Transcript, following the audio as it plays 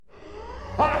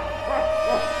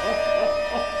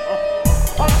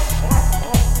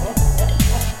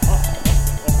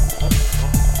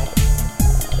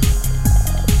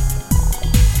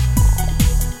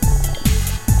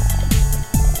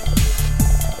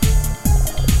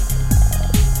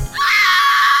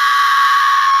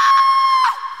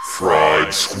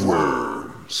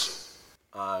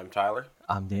Tyler.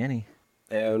 I'm Danny.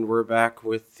 And we're back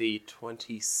with the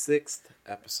 26th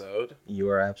episode. You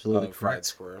are absolutely of correct. Fried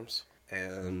Squirms.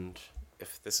 And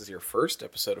if this is your first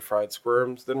episode of Fried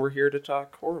Squirms, then we're here to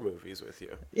talk horror movies with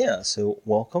you. Yeah, so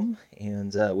welcome,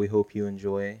 and we hope you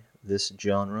enjoy this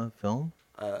genre of film.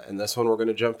 And this one, we're going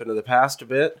to jump into the past a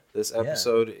bit. This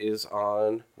episode is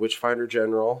on Witchfinder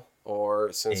General,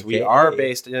 or since AKA. we are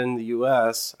based in the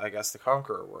U.S., I guess the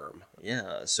Conqueror Worm.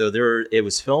 Yeah, so it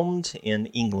was filmed in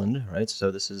England, right? So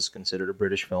this is considered a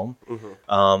British film.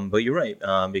 Mm-hmm. But you're right,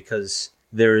 because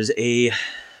there's a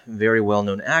very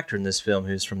well-known actor in this film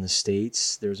who's from the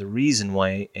States. There's a reason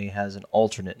why it has an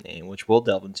alternate name, which we'll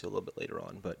delve into a little bit later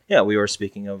on. But yeah, we are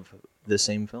speaking of the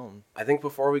same film. I think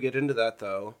before we get into that,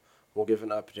 though, we'll give an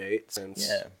update since...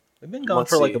 Yeah. We've been gone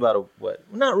for like about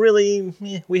not really,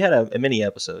 we had a mini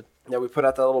episode. Yeah, we put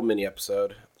out that little mini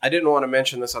episode. I didn't want to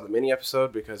mention this on the mini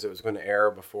episode because it was going to air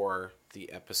before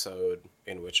the episode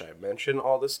in which I mention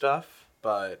all this stuff.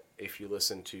 But if you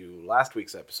listen to last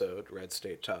week's episode, Red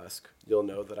State Tusk, you'll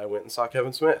know that I went and saw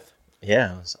Kevin Smith.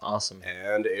 Yeah, it was awesome.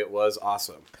 And it was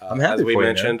awesome. I'm happy as we for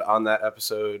mentioned on that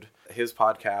episode, his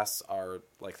podcasts are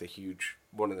like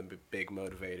one of the big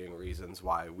motivating reasons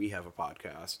why we have a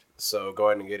podcast. So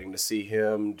going and getting to see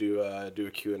him do a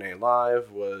Q&A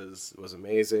live was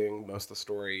amazing. Most of the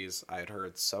stories I had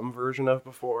heard some version of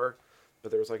before, but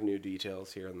there was like new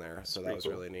details here and there. So that was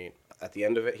cool. really neat. At the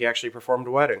end of it, he actually performed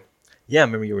a wedding. Yeah, I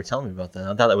remember you were telling me about that.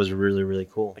 I thought that was really, really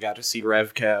cool. I got to see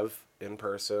Rev Kev in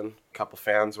person. A couple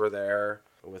fans were there.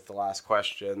 With the last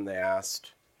question, they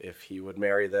asked if he would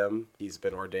marry them. He's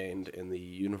been ordained in the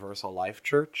Universal Life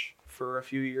Church for a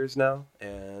few years now,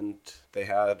 and they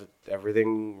had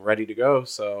everything ready to go.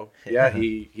 So yeah,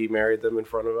 he married them in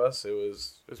front of us. It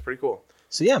was pretty cool.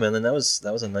 So yeah, man, then that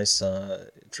was a nice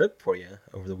trip for you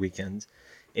over the weekend.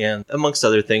 And amongst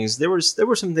other things, there were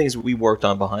some things we worked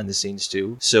on behind the scenes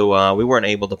too. So we weren't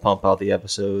able to pump out the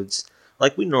episodes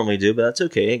like we normally do, but that's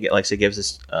okay. Like I said, it gives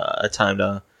us a time to,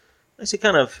 like I say,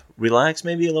 kind of relax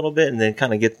maybe a little bit, and then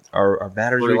kind of get our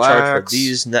batteries recharged for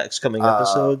these next coming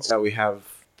episodes. Yeah, we have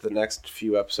the next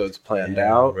few episodes planned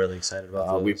I'm out. really excited about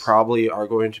those. We probably are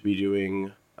going to be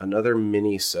doing another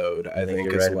mini-sode, I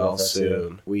think as right well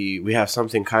soon. We have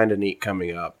something kind of neat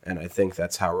coming up, and I think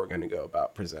that's how we're going to go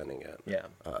about presenting it. Yeah.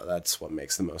 That's what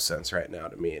makes the most sense right now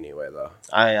to me anyway, though.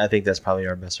 I think that's probably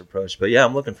our best approach. But yeah,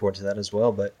 I'm looking forward to that as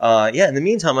well. But yeah, in the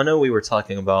meantime, I know we were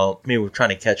talking about, we're trying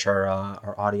to catch our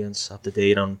audience up to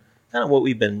date on kind of what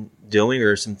we've been doing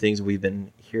or some things we've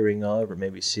been hearing of or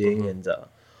maybe seeing. Mm-hmm. And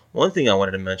one thing I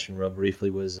wanted to mention real briefly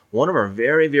was one of our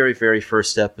very, very, very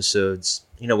first episodes.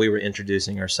 We were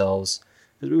introducing ourselves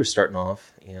because we were starting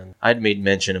off, and I'd made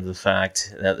mention of the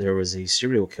fact that there was a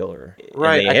serial killer in the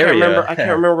area. I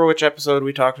can't remember which episode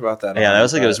we talked about that. Yeah,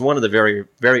 it was one of the very,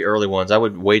 very early ones. I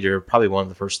would wager probably one of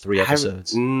the first 3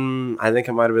 episodes. I think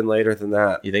it might have been later than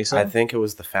that. You think so? I think it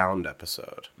was the Found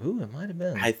episode. Ooh, it might have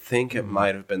been. I think it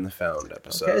might have been the Found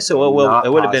episode. Okay, so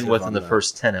it would have been within the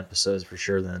first 10 episodes for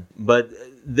sure then. But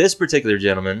this particular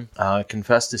gentleman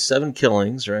confessed to 7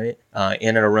 killings, right,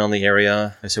 in and around the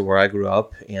area, I said, where I grew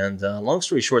up. And long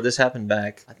story short, this happened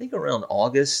back, I think, around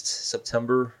August,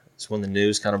 September. It's when the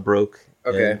news kind of broke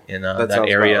in that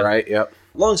area. About right, yep.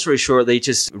 Long story short, they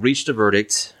just reached a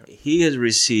verdict. He has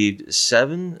received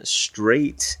 7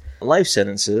 straight life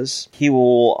sentences. He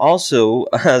will also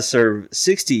serve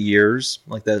 60 years,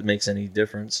 like that makes any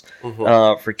difference,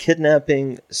 for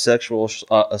kidnapping, sexual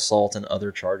assault, and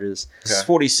other charges. Okay. He's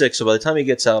 46, so by the time he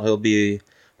gets out, he'll be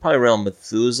probably around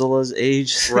Methuselah's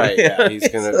age. Right, yeah, he's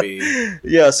going to be...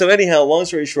 Yeah, so anyhow, long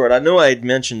story short, I know I had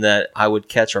mentioned that I would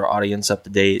catch our audience up to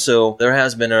date. So there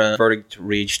has been a verdict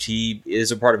reached. He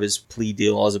is a part of his plea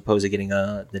deal as opposed to getting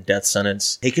the death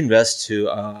sentence. He confessed to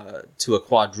a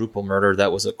quadruple murder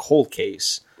that was a cold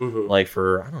case. Mm-hmm. Like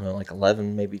for, I don't know, like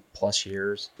 11, maybe plus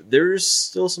years. There's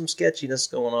still some sketchiness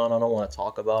going on. I don't want to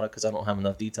talk about it because I don't have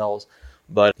enough details.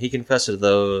 But he confessed to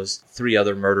those 3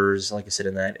 other murders, like I said,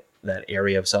 in that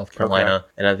area of South Carolina,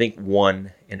 and I think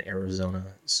 1 in Arizona.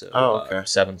 So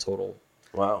 7 total.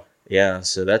 Wow. Yeah,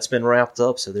 so that's been wrapped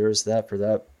up. So there's that for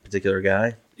that particular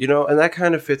guy. And that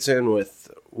kind of fits in with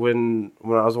when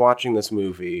I was watching this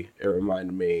movie, it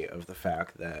reminded me of the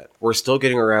fact that we're still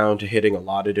getting around to hitting a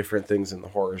lot of different things in the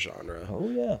horror genre. Oh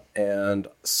yeah. And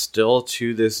still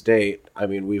to this date, I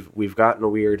mean, we've gotten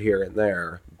weird here and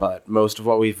there, But most of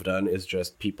what we've done is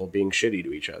just people being shitty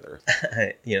to each other.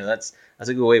 That's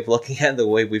a good way of looking at the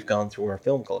way we've gone through our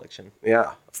film collection.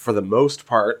 Yeah. For the most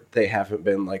part, they haven't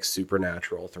been like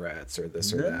supernatural threats or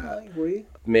this or that. I agree.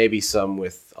 Maybe some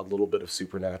with a little bit of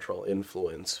supernatural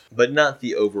influence. But not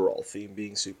the overall theme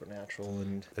being supernatural.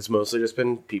 And it's mostly just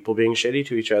been people being shitty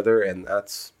to each other, and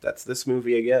that's this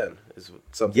movie again, is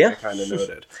something I kind of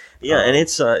noted. And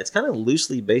it's kind of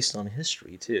loosely based on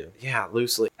history, too. Yeah,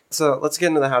 loosely. So let's get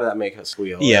into how did that make us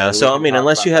squeal. Yeah, so I mean,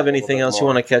 unless you have anything else you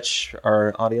want to catch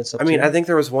our audience up to. I think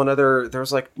there was one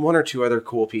or two other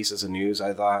cool pieces of news,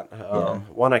 I thought.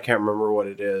 One, I can't remember what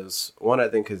it is. One I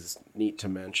think is neat to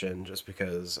mention just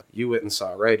because you went and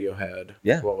saw Radiohead.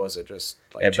 Yeah. What was it, just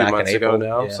like 2 back months in ago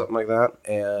April. now? Something like that.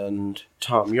 And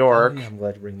Tom York I'm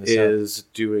glad to bring this is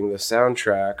doing the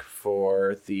soundtrack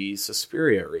for the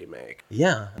Suspiria remake.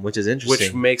 Yeah, which is interesting.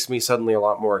 Which makes me suddenly a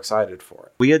lot more excited for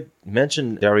it. We had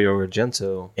mentioned Dario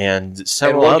Argento and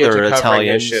several other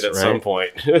Italians shit at some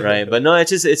point. Right, but no,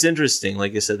 it's interesting,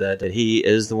 like you said, that he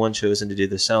is the one chosen to do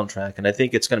the soundtrack, and I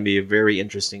think it's going to be a very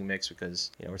interesting mix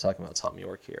because we're talking about Tom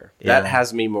York here. That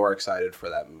has me more excited for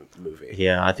that movie.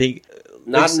 Yeah, I think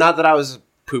not that I was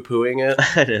poo-pooing it.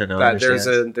 I don't know.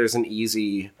 That there's an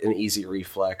easy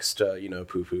reflex to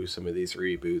poo-poo some of these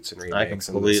reboots and remakes.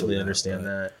 I completely understand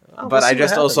that. But I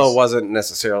just also wasn't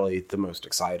necessarily the most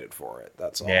excited for it.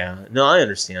 That's all. Yeah, no, I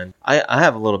understand. I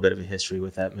have a little bit of a history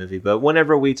with that movie, but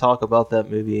whenever we talk about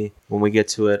that movie, when we get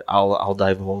to it, I'll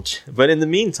divulge. But in the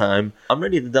meantime, I'm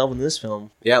ready to delve into this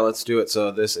film. Yeah, let's do it.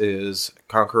 So this is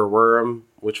Conqueror Worm,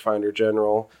 Witchfinder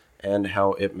General, and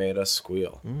How It Made Us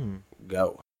Squeal.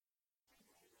 Go.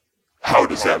 How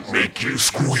does that make you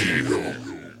squeal?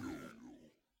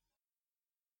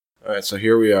 Alright, so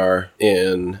here we are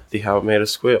in the How It Made Us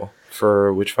Squeal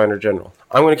for Witchfinder General.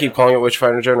 I'm going to keep calling it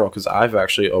Witchfinder General because I've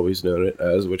actually always known it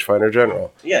as Witchfinder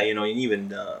General. Yeah, and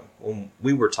even when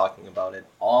we were talking about it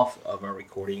off of our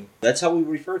recording, that's how we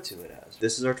refer to it as.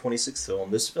 This is our 26th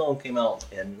film. This film came out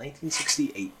in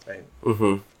 1968, right?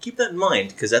 Mm-hmm. Keep that in mind,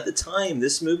 because at the time,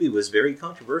 this movie was very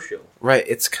controversial. Right,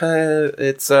 it's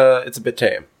a bit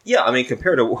tame. Yeah, I mean,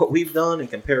 compared to what we've done and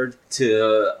compared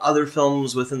to other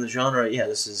films within the genre, yeah,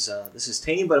 this is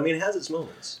tame, but I mean, it has its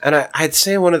moments. And I'd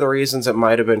say one of the reasons it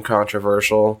might have been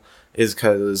controversial is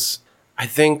because I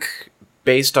think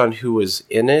based on who was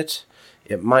in it,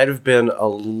 it might have been a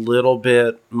little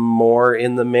bit more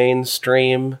in the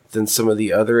mainstream than some of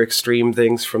the other extreme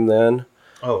things from then.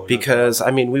 Oh, because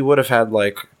I mean, we would have had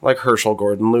like Herschel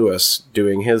Gordon Lewis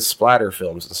doing his splatter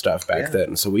films and stuff back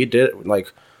then. So we did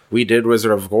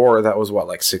Wizard of Gore. That was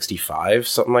what, 65,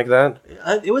 something like that.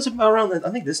 It was about around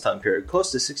I think this time period,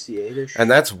 close to 68ish. And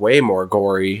that's way more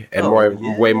gory and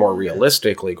way more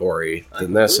realistically gory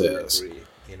than this is. Agree,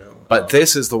 But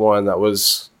this is the one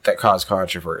that caused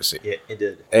controversy. Yeah, it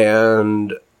did.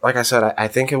 And like I said, I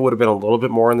think it would have been a little bit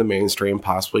more in the mainstream,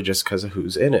 possibly just because of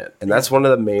who's in it. And that's one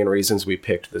of the main reasons we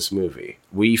picked this movie.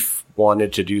 We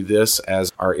wanted to do this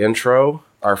as our intro,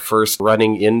 our first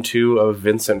running into of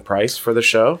Vincent Price for the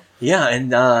show. Yeah,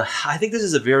 and I think this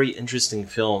is a very interesting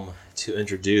film to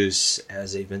introduce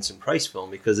as a Vincent Price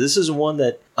film, because this is one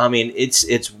that, I mean,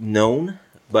 it's known,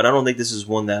 but I don't think this is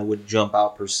one that would jump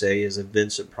out per se as a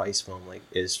Vincent Price film, like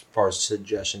as far as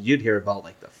suggestions. You'd hear about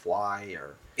The Fly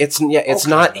or... It's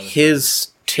not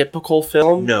his typical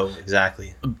film. No,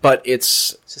 exactly. But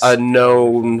it's a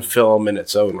known film in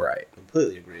its own right.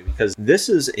 Completely agree, because this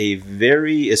is a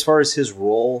very, as far as his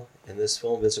role in this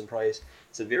film, Vincent Price,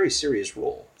 it's a very serious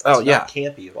role. It's not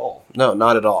campy at all. No,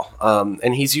 not at all.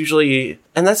 And he's usually,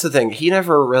 and that's the thing, he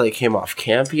never really came off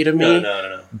campy to me.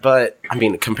 No. But, I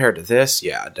mean, compared to this,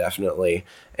 yeah, definitely.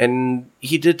 And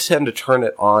he did tend to turn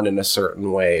it on in a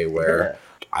certain way where... Yeah.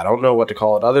 I don't know what to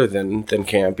call it other than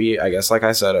campy. I guess, like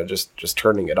I said, just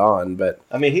turning it on. But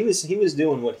I mean, he was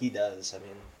doing what he does. I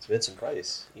mean, it's Vincent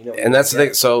Price, And that's the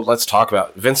thing. So let's talk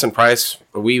about Vincent Price.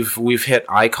 We've hit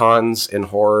icons in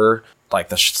horror, like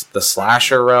the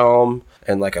slasher realm,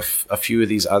 and like a few of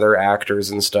these other actors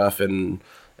and stuff, and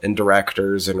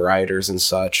directors and writers and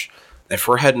such. If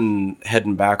we're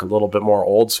heading back a little bit more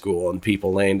old school and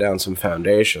people laying down some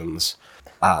foundations,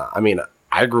 I mean.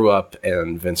 I grew up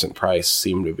and Vincent Price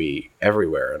seemed to be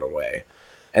everywhere in a way.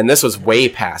 And this was way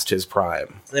past his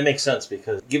prime. That makes sense,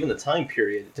 because given the time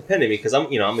period, depending, because I'm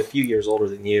a few years older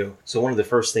than you. So one of the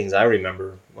first things I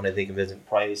remember when I think of Vincent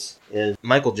Price is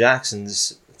Michael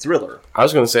Jackson's Thriller. I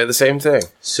was going to say the same thing.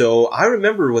 So I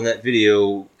remember when that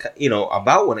video,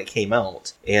 about when it came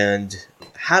out and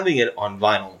having it on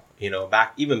vinyl. You know,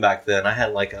 even back then, I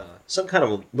had like some kind of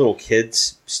a little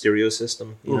kids stereo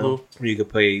system, you know, where you could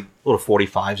play little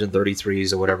 45s and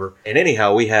 33s or whatever. And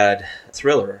anyhow, we had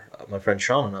Thriller, my friend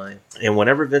Sean and I. And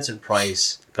whenever Vincent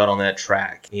Price got on that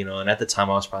track, you know, and at the time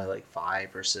I was probably like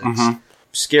 5 or 6,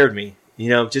 scared me, you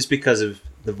know, just because of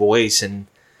the voice and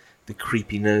the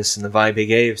creepiness and the vibe he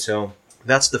gave. So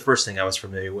that's the first thing I was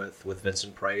familiar with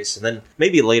Vincent Price. And then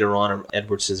maybe later on,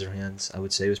 Edward Scissorhands, I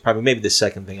would say, was probably maybe the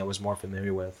second thing I was more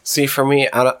familiar with. See, for me,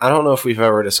 I don't know if we've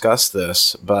ever discussed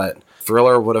this, but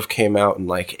Thriller would have came out in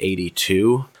like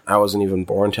 82. I wasn't even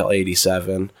born till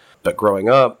 87. But growing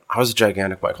up, I was a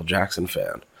gigantic Michael Jackson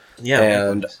fan. Yeah.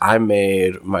 And I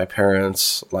made my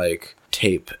parents like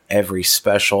tape every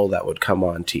special that would come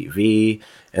on TV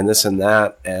and this and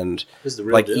that. And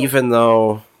like, deal. even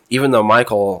though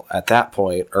Michael, at that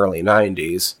point, early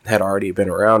 90s, had already been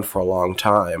around for a long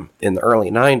time, in the early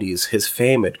 90s, his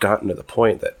fame had gotten to the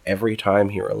point that every time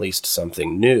he released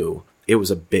something new, it was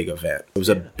a big event. It was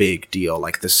a big deal,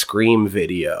 like the Scream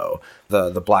video,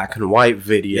 the black and white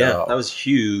video. Yeah, that was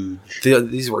huge.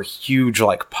 These were huge,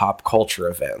 like, pop culture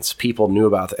events. People knew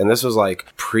about them. And this was, like,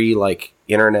 like,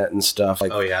 internet and stuff.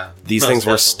 Like, oh, yeah. These things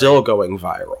were still going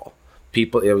viral.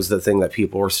 It was the thing that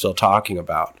people were still talking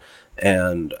about.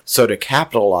 And so to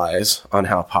capitalize on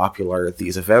how popular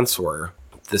these events were,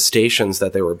 the stations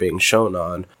that they were being shown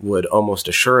on would almost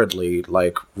assuredly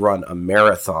like run a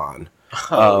marathon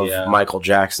of Michael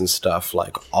Jackson stuff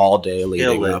like all day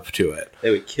leading up to it.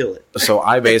 They would kill it. So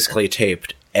I basically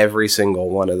taped every single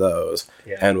one of those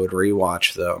and would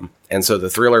rewatch them. And so the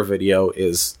Thriller video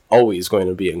is always going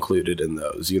to be included in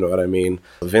those. You know what I mean?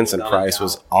 Vincent Price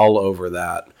was all over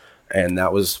that. And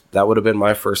that would have been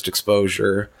my first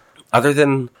exposure. Other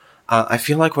than, I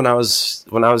feel like when I was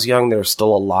young, there was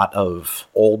still a lot of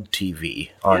old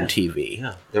TV on TV.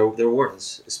 Yeah, there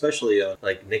was, especially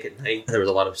like Nick at Night. There was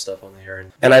a lot of stuff on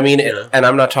there, and I mean, and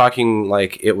I'm not talking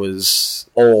like it was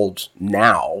old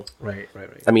now. Right.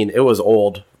 I mean, it was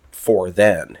old for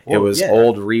then. Well, it was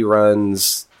old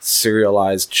reruns,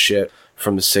 serialized shit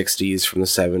from the 60s, from the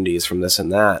 70s, from this and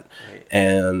that. Right.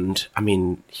 And I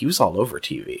mean, he was all over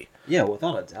TV. Yeah,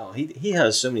 without a doubt. He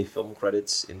has so many film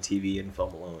credits in TV and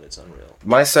film alone. It's unreal.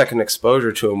 My second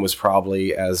exposure to him was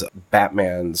probably as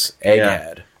Batman's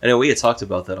Egghead. Yeah. I know we had talked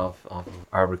about that off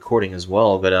our recording as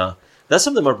well, but that's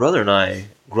something my brother and I,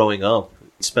 growing up,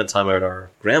 spent time at our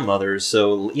grandmother's.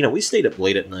 So, you know, we stayed up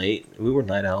late at night. We were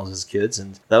night owls as kids,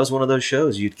 and that was one of those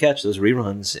shows. You'd catch those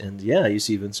reruns, and yeah, you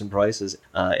see Vincent Price's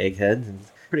Egghead, and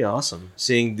pretty awesome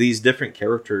seeing these different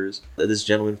characters that this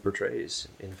gentleman portrays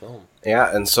in film.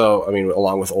 Yeah, and so, I mean,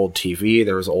 along with old TV,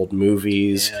 there was old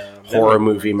movies, horror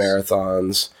movie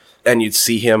marathons, and you'd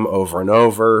see him over and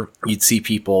over. You'd see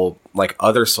people, like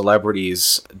other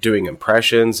celebrities, doing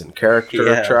impressions and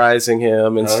characterizing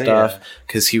him and stuff,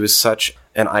 because he was such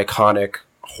an iconic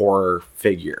horror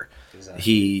figure.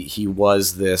 Exactly. He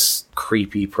was this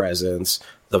creepy presence.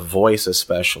 The voice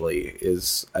especially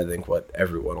is, I think, what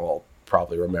everyone will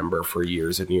probably remember for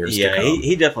years and years to come.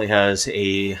 He definitely has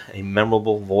a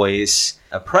memorable voice,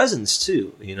 a presence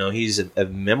too. You know, he's a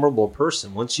memorable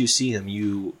person. Once you see him,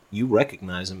 you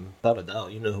recognize him without a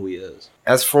doubt. You know who he is.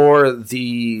 As for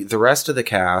the rest of the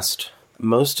cast,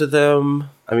 most of them,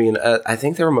 I mean, I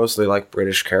think they were mostly like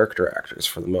British character actors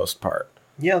for the most part.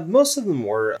 Yeah, most of them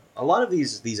were. A lot of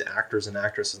these actors and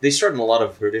actresses, they starred in a lot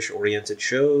of British-oriented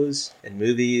shows and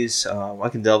movies. I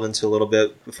can delve into a little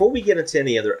bit. Before we get into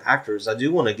any other actors, I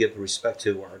do want to give respect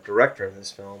to our director in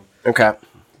this film. Okay.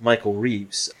 Michael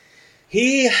Reeves.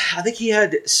 I think he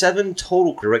had 7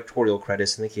 total directorial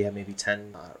credits. I think he had maybe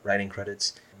 10 writing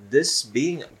credits. This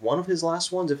being one of his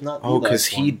last ones, if not the last one. Oh, because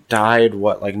he died,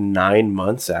 like 9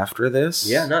 months after this?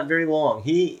 Yeah, not very long.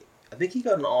 I think he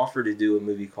got an offer to do a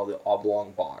movie called The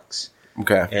Oblong Box.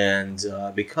 Okay. And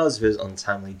because of his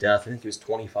untimely death, I think he was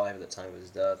 25 at the time of his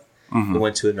death, he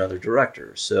went to another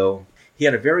director. So he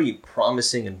had a very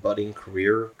promising and budding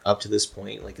career up to this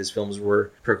point. Like, his films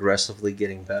were progressively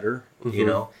getting better, you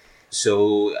know?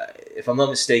 So, if I'm not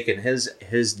mistaken,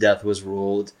 his death was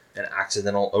ruled an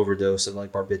accidental overdose of,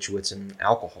 like, barbiturates and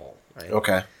alcohol, right?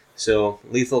 Okay. So,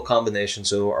 lethal combination.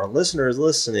 So, our listeners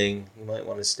listening, you might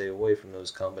want to stay away from those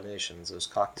combinations, those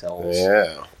cocktails.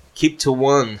 Yeah. Keep to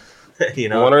one, you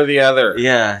know. One or the other.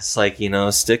 Yeah, it's like, you know,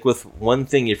 stick with one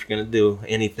thing if you're going to do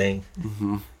anything.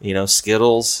 Mm-hmm. You know,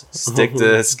 Skittles, stick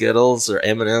to Skittles or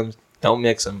M&M's. Don't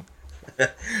mix them.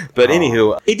 But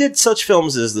anywho, he did such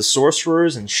films as The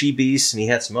Sorcerers and She Beast, and he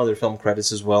had some other film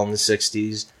credits as well in the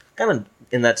 60s. Kind of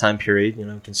in that time period,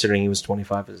 considering he was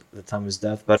 25 at the time of his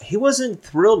death. But he wasn't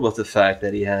thrilled with the fact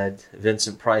that he had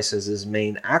Vincent Price as his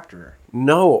main actor.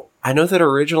 No, I know that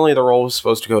originally the role was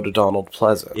supposed to go to Donald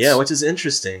Pleasance. Yeah, which is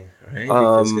interesting, right?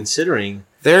 Because considering...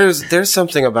 There's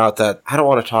something about that I don't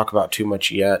want to talk about too much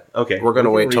yet. Okay. We're going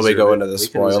to wait till we go into the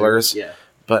spoilers. Yeah.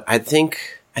 But I think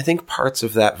parts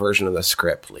of that version of the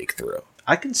script leak through.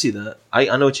 I can see that. I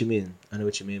know what you mean. I know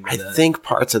what you mean by that. I think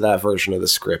parts of that version of the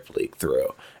script leak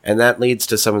through. And that leads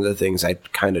to some of the things I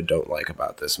kind of don't like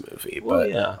about this movie. Well, but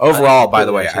yeah. overall, by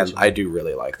the way, I do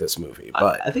really like this movie.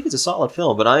 But I think it's a solid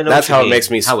film, but I know that's what you how mean, it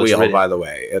makes me how it's squeal, written. by the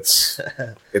way. It's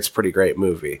a pretty great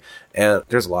movie. And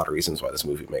there's a lot of reasons why this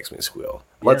movie makes me squeal.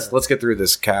 Let's get through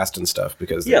this cast and stuff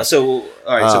because so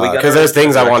all right, so we got because there's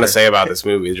things I want to director. say about this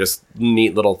movie, just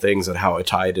neat little things and how it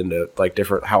tied into like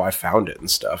different how I found it and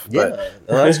stuff. Yeah, But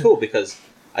that's cool because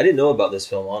I didn't know about this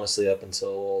film honestly up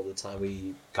until the time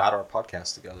we got our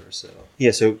podcast together.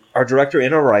 So our director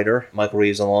and our writer Michael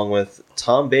Reeves, along with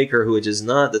Tom Baker, who is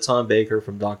not the Tom Baker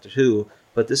from Doctor Who,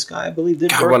 but this guy I believe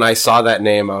did. God, when I saw that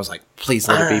name, I was like, please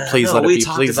let it be, please let it be,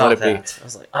 please let it be. I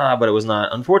was like, but it was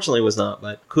not. Unfortunately, it was not.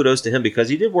 But kudos to him because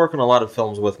he did work on a lot of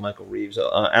films with Michael Reeves,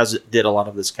 as did a lot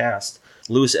of this cast.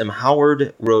 Lewis M.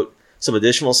 Howard wrote some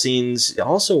additional scenes. He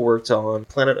also worked on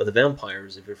Planet of the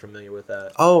Vampires, if you're familiar with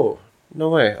that. Oh, no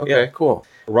way. Okay, cool.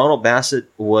 Ronald Bassett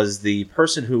was the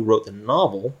person who wrote the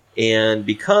novel, and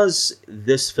because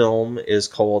this film is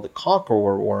called The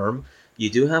Conqueror Worm, you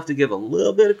do have to give a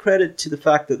little bit of credit to the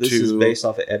fact that this is based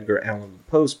off of Edgar Allan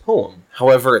Poe's poem.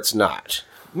 However, it's not.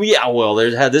 Yeah, well,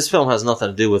 this film has nothing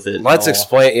to do with it. Let's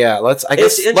explain. Yeah, let's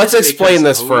explain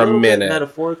this for a minute.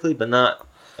 Metaphorically, but not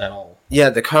at all. Yeah,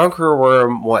 The Conqueror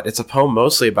Worm. It's a poem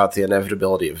mostly about the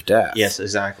inevitability of death. Yes,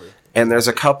 exactly. And there's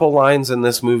a couple lines in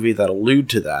this movie that allude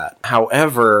to that.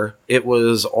 However, it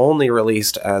was only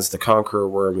released as The Conqueror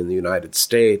Worm in the United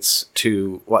States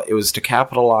it was to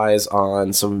capitalize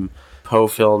on some Poe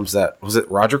films that, was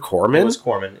it Roger Corman? It was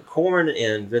Corman. Corman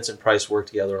and Vincent Price worked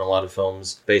together in a lot of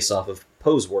films based off of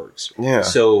Poe's works. Yeah.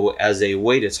 So as a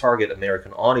way to target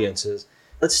American audiences,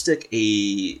 let's stick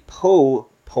a Poe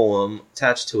poem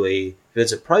attached to a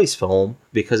Vincent Price film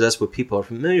because that's what people are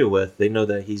familiar with. They know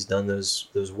that he's done those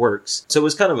works. So it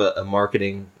was kind of a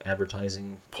marketing,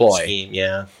 advertising ploy scheme.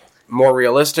 Yeah. More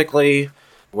realistically,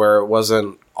 where it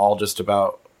wasn't all just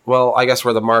about, well, I guess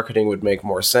where the marketing would make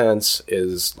more sense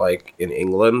is like in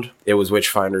England. It was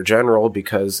Witchfinder General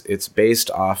because it's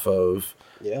based off of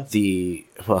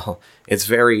it's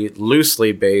very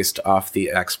loosely based off the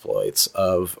exploits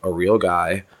of a real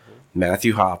guy,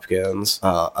 Matthew Hopkins,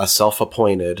 a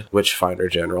self-appointed Witchfinder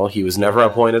General. He was never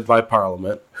appointed by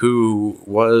Parliament, who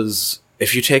was,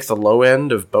 if you take the low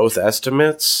end of both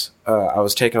estimates, I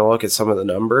was taking a look at some of the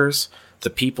numbers, the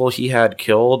people he had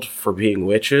killed for being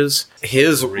witches,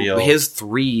 his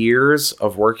 3 years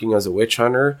of working as a witch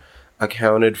hunter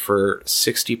accounted for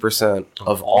 60%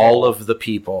 of all of the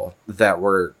people that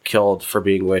were killed for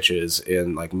being witches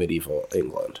in like medieval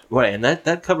England. Right, and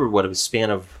that covered a span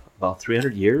of about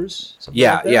 300 years?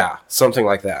 Something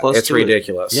like that. It's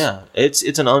ridiculous. Yeah,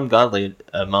 it's an ungodly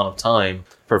amount of time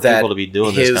for people to be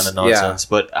doing this kind of nonsense.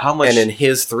 But how much? And in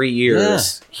his 3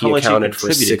 years, he accounted for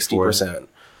 60%.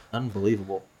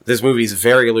 Unbelievable. This movie's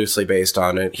very loosely based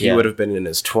on it. He would have been in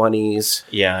his 20s.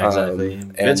 Yeah, exactly.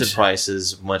 Vincent Price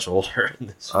is much older in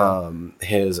this one.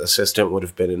 His assistant would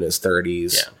have been in his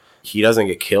 30s. Yeah. He doesn't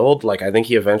get killed. Like, I think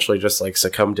he eventually just, like,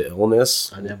 succumbed to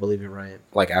illness. I believe you're right.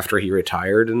 Like, after he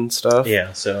retired and stuff.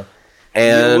 Yeah, so...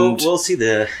 And we'll see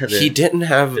the he didn't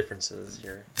have differences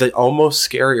here. The almost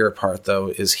scarier part, though,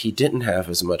 is he didn't have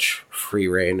as much free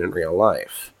reign in real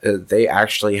life. They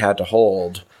actually had to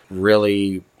hold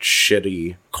really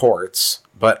shitty courts,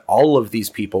 but all of these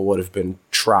people would have been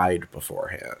tried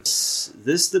beforehand.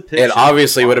 This depiction... It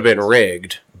obviously would have been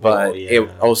rigged, but it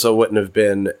also wouldn't have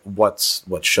been what's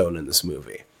shown in this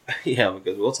movie. Yeah,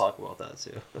 because we'll talk about that,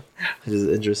 too. Which is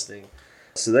interesting.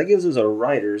 So that gives us our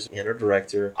writers and our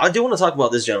director. I do want to talk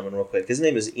about this gentleman real quick. His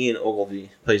name is Ian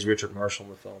Ogilvy. Plays Richard Marshall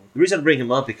in the film. The reason I bring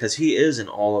him up because he is in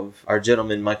all of our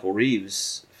gentleman Michael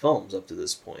Reeves' films up to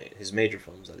this point. His major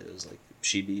films, that is, like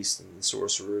She Beast and The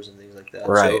Sorcerers and things like that.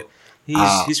 Right. So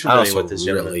he's familiar with this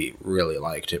gentleman. I really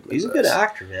liked him. He's a good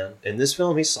actor, man. In this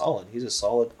film, he's solid. He's a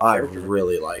solid character. I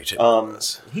really liked him.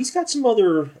 He's got some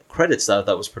other credits that I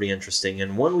thought was pretty interesting,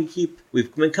 and one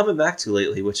we've been coming back to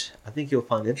lately, which I think you'll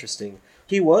find interesting.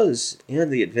 He was in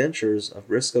The Adventures of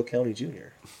Briscoe County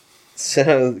Jr.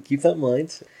 So keep that in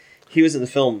mind. He was in the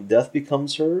film Death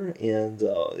Becomes Her, and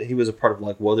he was a part of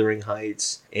like Wuthering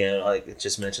Heights, and I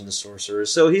just mentioned The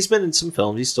Sorcerers. So he's been in some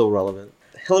films. He's still relevant.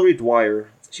 Hilary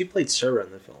Dwyer She played Sarah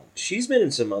in the film. She's been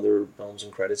in some other films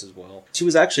and credits as well. She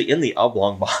was actually in the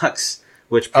Oblong Box,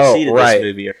 which preceded this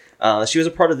movie. She was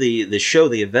a part of the show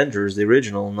The Avengers, the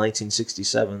original, in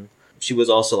 1967. She was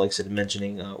also, like I said,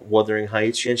 mentioning Wuthering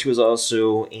Heights, and she was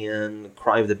also in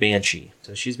Cry of the Banshee.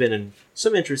 So she's been in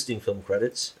some interesting film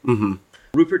credits. Mm-hmm.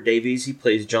 Rupert Davies, he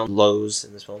plays John Lowe's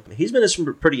in this film. He's been in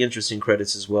some pretty interesting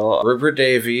credits as well. Rupert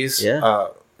Davies, Yeah.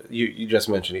 You just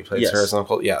mentioned he plays Yes. Sarah's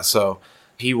uncle. Yeah, so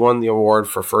he won the award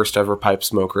for first ever pipe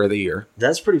smoker of the year.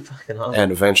 That's pretty fucking awesome.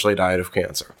 And eventually died of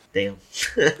cancer. Damn.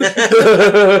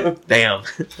 Damn.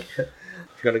 You're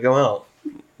gonna go out.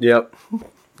 Yep.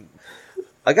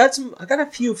 I got a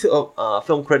few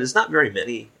film credits, not very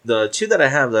many. The two that I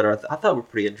have that I thought were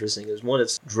pretty interesting is one,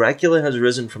 it's Dracula Has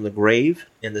Risen from the Grave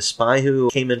and The Spy Who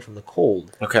Came in from the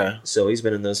Cold. Okay. So he's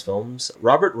been in those films.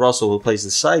 Robert Russell, who plays the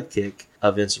sidekick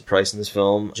of Vincent Price in this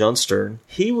film, John Stern,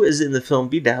 he was in the film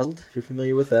Bedazzled, if you're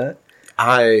familiar with that.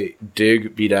 I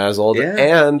dig Bedazzled, Yeah.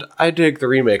 and I dig the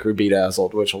remake of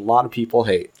Bedazzled, which a lot of people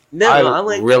hate. No, I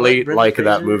really Brendan like that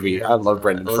Fraser. movie. Yeah. I love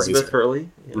Brendan Elizabeth Fraser. Hurley.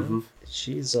 You know? Mhm.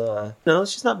 She's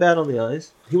she's not bad on the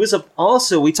eyes. He was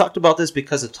also, we talked about this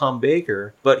because of Tom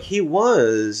Baker, but he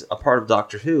was a part of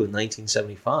Doctor Who in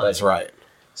 1975. That's right.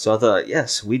 So I thought,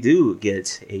 yes, we do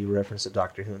get a reference to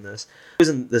Doctor Who in this. He was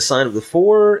in The Sign of the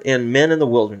Four and Men in the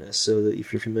Wilderness. So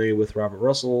if you're familiar with Robert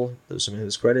Russell, those are some of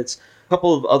his credits. A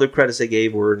couple of other credits they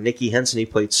gave were Nicky Henson, he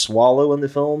played Swallow in the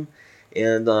film,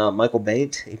 and Michael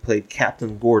Baint, he played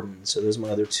Captain Gordon. So those are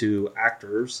my other two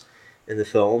actors in the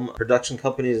film. Production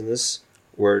companies in this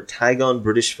were Tygon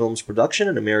British Films Production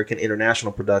and American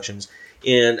International Productions.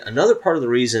 And another part of the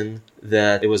reason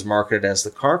that it was marketed as the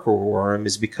Conqueror Worm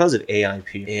is because of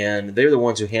AIP. And they're the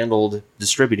ones who handled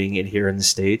distributing it here in the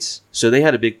States. So they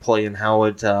had a big play in how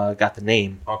it got the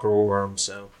name Conqueror Worm.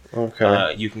 So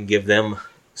Okay. you can give them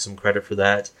some credit for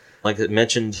that. Like I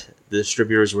mentioned, the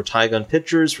distributors were Tygon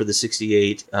Pictures for the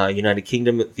 1968 United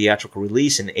Kingdom theatrical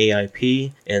release and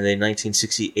AIP, and the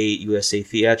 1968 USA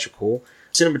theatrical.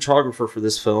 Cinematographer for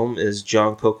this film is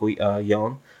John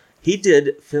Coco-Young. He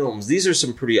did films. These are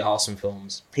some pretty awesome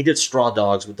films. He did Straw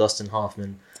Dogs with Dustin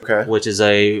Hoffman, Okay. which is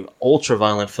a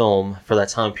ultra-violent film for that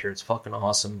time period. It's fucking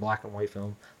awesome, black and white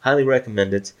film. Highly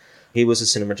recommend it. He was a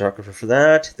cinematographer for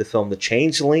that. The film The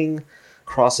Changeling,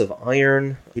 Cross of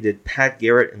Iron. He did Pat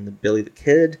Garrett and the Billy the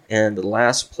Kid, and The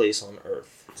Last Place on Earth.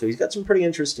 So he's got some pretty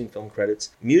interesting film credits.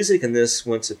 Music in this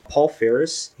went to Paul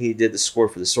Ferris. He did the score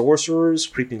for The Sorcerers,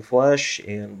 Creeping Flesh,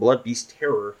 and Blood Beast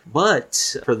Terror.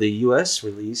 But for the U.S.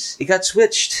 release, it got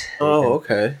switched. Oh,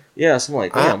 okay. Yeah, so I'm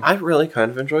like, damn. I really kind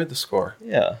of enjoyed the score.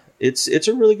 Yeah, it's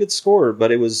a really good score,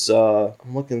 but it was,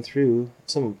 I'm looking through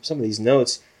some of these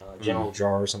notes, General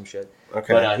Jar or some shit.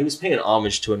 Okay. But he was paying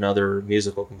homage to another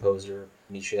musical composer,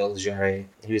 Michel Jarre.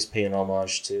 He was paying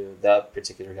homage to that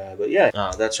particular guy. But yeah,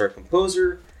 that's our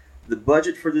composer. The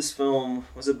budget for this film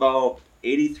was about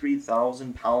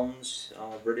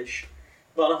 £83,000 British,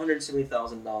 about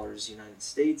 $170,000 United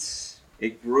States.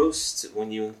 It grossed,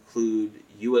 when you include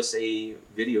USA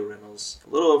video rentals, a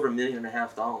little over $1.5 million.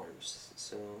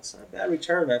 So it's not a bad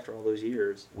return after all those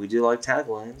years. We do like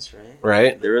taglines, right?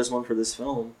 Right. There is one for this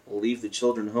film. Leave the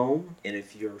children home, and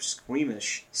if you're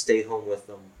squeamish, stay home with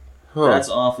them. Huh. That's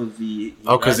off of the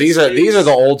because United these are States.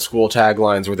 the old school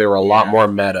taglines where they were a lot more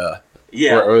meta.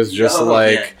 Yeah. Where it was just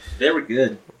like... man. They were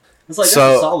good. It's like, So,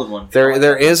 that's a solid one.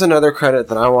 There is another credit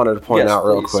that I wanted to point Yes, out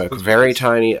real please. quick. Please, Very please.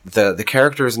 tiny. The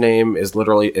character's name is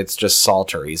literally, it's just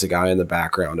Salter. He's a guy in the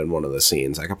background in one of the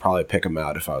scenes. I could probably pick him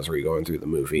out if I was re-going through the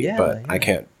movie, Yeah, but yeah. I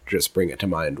can't just bring it to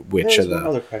mind which There's of one the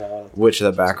other credit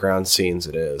out. background scenes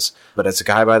it is. But it's a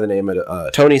guy by the name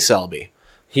of Tony Selby.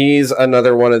 He's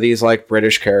another one of these like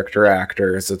British character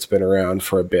actors that's been around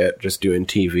for a bit, just doing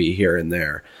TV here and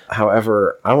there.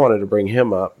 However, I wanted to bring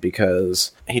him up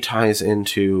because he ties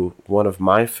into one of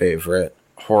my favorite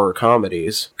horror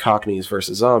comedies, Cockneys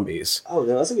vs. Zombies. Oh,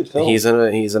 no, that's a good film. He's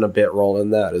in a bit role in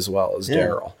that as well as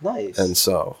Daryl. Nice. And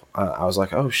so I was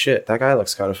like, oh shit, that guy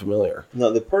looks kind of familiar. No,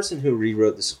 the person who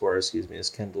rewrote the score, is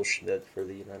Kendall Schmidt for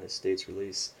the United States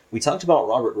release. We talked about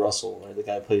Robert Russell, right, the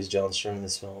guy who plays John Stern in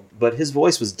this film, but his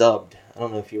voice was dubbed. I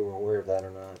don't know if you were aware of that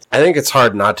or not. I think it's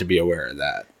hard not to be aware of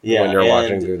that when you're and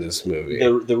watching through this movie.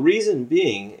 The reason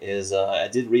being is I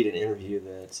did read an interview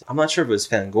that, I'm not sure if it was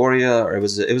Fangoria or it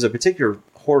was a particular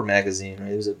horror magazine,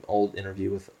 right? It was an old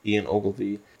interview with Ian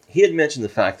Ogilvy. He had mentioned the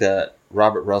fact that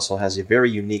Robert Russell has a very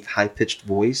unique high-pitched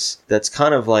voice that's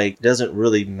kind of like doesn't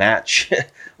really match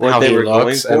what How they he were going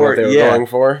looks for. and what they were going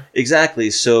for. Exactly.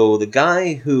 So the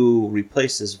guy who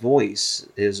replaced his voice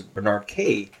is Bernard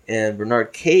Kay, and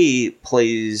Bernard Kay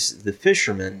plays the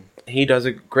fisherman he does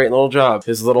a great little job.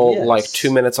 His little, Yes. like,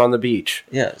 2 minutes on the beach.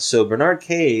 Yeah, so Bernard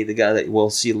Kaye, the guy that we'll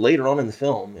see later on in the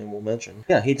film, and we'll mention,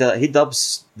 he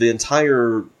dubs the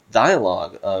entire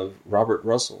dialogue of Robert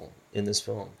Russell in this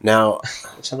film, Now,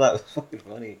 which I thought was fucking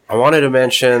funny. I wanted to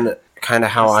mention kind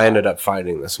of how I ended up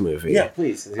finding this movie. Yeah,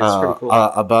 please. It's pretty cool.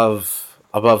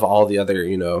 Above all the other,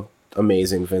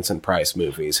 amazing Vincent Price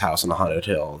movies, House on a Haunted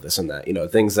Hill, this and that,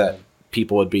 things that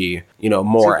people would be,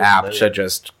 more Super apt familiar. to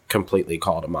just completely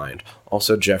call to mind.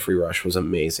 Also, Jeffrey Rush was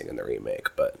amazing in the remake,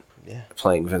 but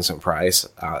playing Vincent Price,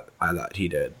 I thought he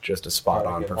did just a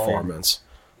spot-on performance.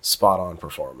 Spot-on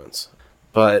performance.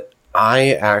 But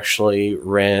I actually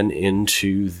ran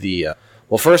into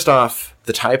well, first off,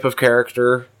 the type of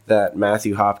character that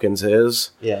Matthew Hopkins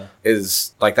is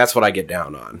like, that's what I get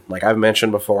down on. Like, I've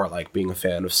mentioned before, like, being a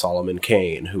fan of Solomon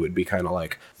Kane, who would be kind of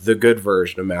like the good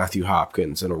version of Matthew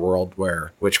Hopkins in a world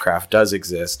where witchcraft does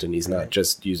exist and he's not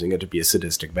just using it to be a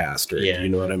sadistic bastard. You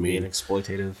know what I mean?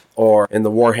 Exploitative. Or in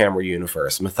the Warhammer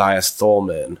universe, Matthias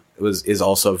Thulman is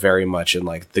also very much in,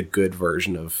 like, the good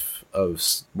version of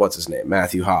what's his name?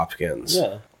 Matthew Hopkins.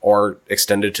 Yeah. Or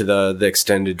extended to the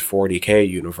extended 40K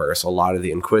universe, a lot of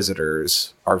the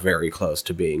Inquisitors are very close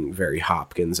to being very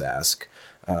Hopkins-esque,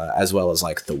 as well as,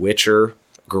 like, The Witcher.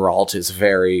 Geralt is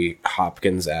very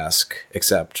Hopkins-esque,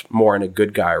 except more in a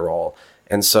good guy role.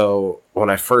 And so when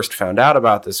I first found out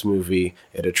about this movie,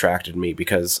 it attracted me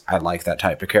because I like that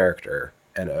type of character,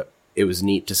 and it was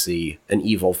neat to see an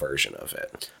evil version of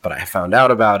it. But I found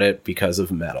out about it because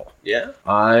of metal. Yeah?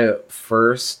 I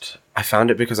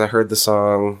found it because I heard the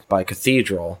song by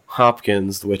Cathedral,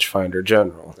 Hopkins, the Witchfinder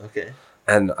General. Okay.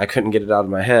 And I couldn't get it out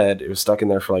of my head. It was stuck in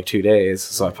there for like 2 days,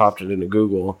 so I popped it into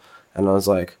Google, and I was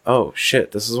like, oh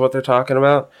shit, this is what they're talking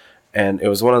about? And it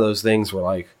was one of those things where,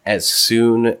 like, as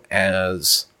soon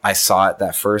as I saw it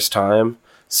that first time,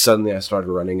 suddenly I started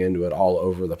running into it all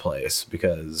over the place,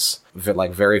 because,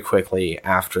 like, very quickly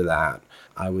after that,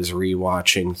 I was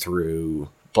rewatching through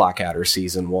Blackadder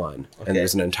Season 1, and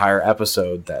there's an entire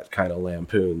episode that kind of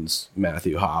lampoons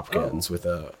Matthew Hopkins with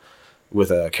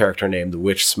a character named the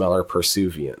Witch Smeller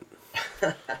Pursuivant.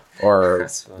 Or,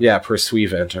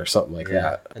 Pursuivant or something like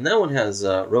that. And that one has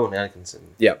Rowan Atkinson.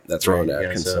 Yeah, that's Rowan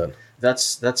Atkinson. So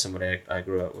that's somebody I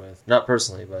grew up with. Not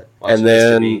personally, but... And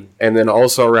then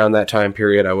also around that time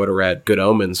period, I would have read Good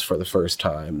Omens for the first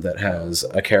time, that has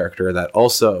a character that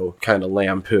also kind of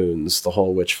lampoons the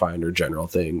whole Witchfinder General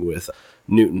thing with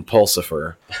Newton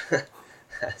Pulsifer.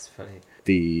 That's funny.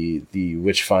 The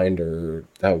Witchfinder,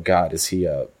 oh god, is he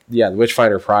the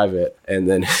Witchfinder Private, and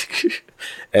then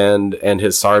and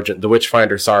his sergeant, the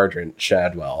Witchfinder Sergeant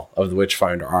Shadwell of the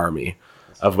Witchfinder Army,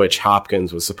 of which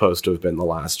Hopkins was supposed to have been the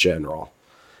last general.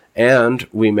 And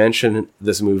we mentioned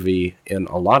this movie in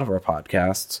a lot of our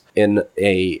podcasts. In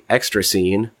a extra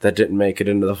scene that didn't make it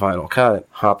into the final cut,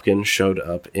 Hopkins showed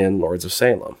up in Lords of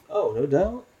Salem. Oh, no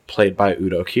doubt. Played by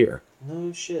Udo Kier.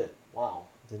 No shit. Wow.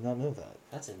 Did not know that.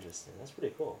 That's interesting. That's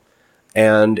pretty cool.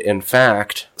 And in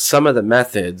fact, some of the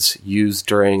methods used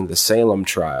during the Salem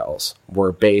trials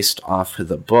were based off of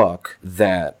the book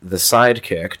that the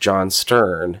sidekick, John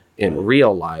Stern, in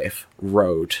real life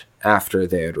wrote after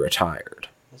they had retired.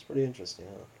 That's pretty interesting,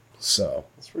 huh? So.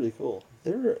 That's pretty cool.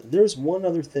 There's one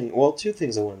other thing. Well, two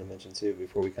things I wanted to mention, too,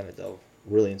 before we kind of delve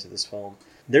really into this film.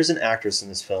 There's an actress in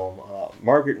this film,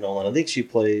 Margaret Nolan. I think she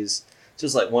plays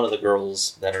just like one of the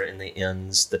girls that are in the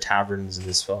inns, the taverns in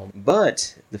this film.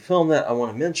 But the film that I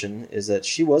want to mention is that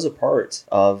she was a part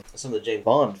of some of the James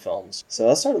Bond films.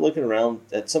 So I started looking around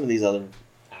at some of these other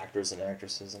actors and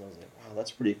actresses, and I was like, wow,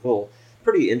 that's pretty cool.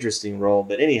 Pretty interesting role.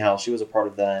 But anyhow, she was a part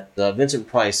of that. Vincent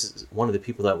Price is one of the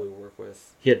people that we work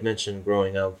with. He had mentioned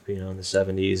growing up, in the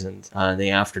 70s, and in the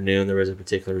afternoon there was a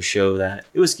particular show that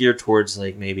it was geared towards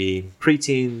like maybe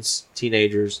preteens,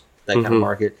 teenagers, that kind of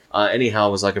market. Anyhow,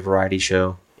 it was like a variety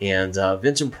show. And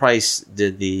Vincent Price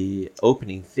did the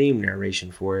opening theme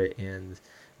narration for it. And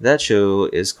that show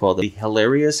is called The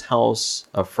Hilarious House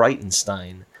of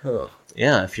Frightenstein. Huh.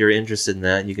 Yeah, if you're interested in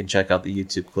that, you can check out the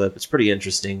YouTube clip. It's pretty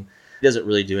interesting. He doesn't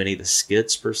really do any of the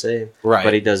skits per se. Right.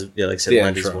 But he does, like I said,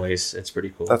 lend his intro. voice. It's pretty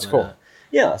cool. That's cool.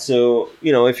 Yeah, so,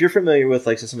 if you're familiar with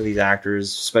like some of these actors,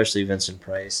 especially Vincent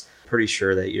Price, pretty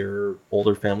sure that your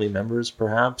older family members,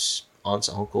 perhaps, aunts,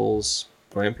 uncles,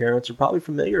 grandparents are probably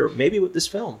familiar maybe with this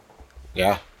film.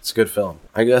 Yeah, it's a good film.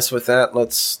 I guess with that,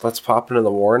 let's pop into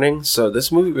the warning. So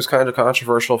this movie was kind of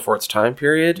controversial for its time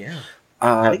period. Yeah.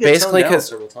 Basically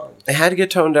because it had to get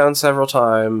toned down several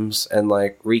times and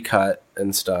like recut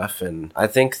and stuff. And I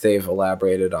think they've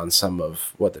elaborated on some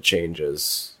of what the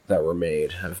changes that were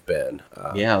made have been.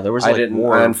 There was I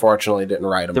unfortunately didn't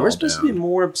write them. There was supposed to be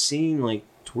more obscene, like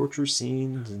torture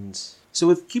scenes and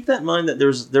So keep that in mind that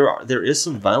there is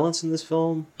some violence in this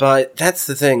film. But that's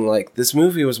the thing. Like, this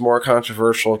movie was more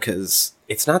controversial because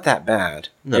it's not that bad.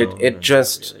 No, it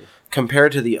just not really.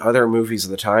 compared to the other movies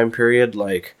of the time period,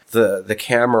 like the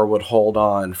camera would hold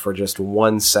on for just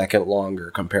 1 second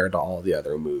longer compared to all the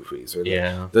other movies. Or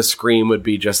the scream would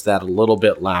be just that a little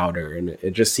bit louder, and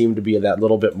it just seemed to be that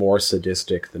little bit more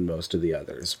sadistic than most of the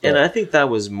others. But, and I think that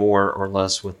was more or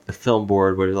less with the film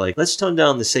board, where they're like, let's tone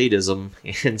down the sadism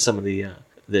and some of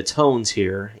the tones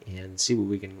here and see what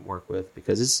we can work with,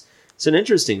 because it's an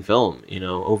interesting film,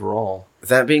 overall.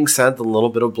 that being said, the little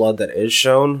bit of blood that is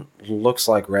shown looks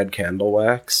like red candle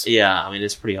wax. Yeah, I mean,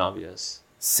 it's pretty obvious.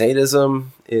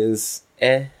 Sadism is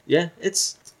Yeah,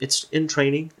 it's in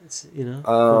training. It's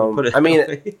put it I mean, that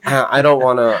way. I don't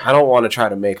want to try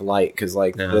to make light, because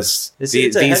It's a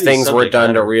these heavy things were subject done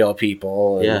to matter. real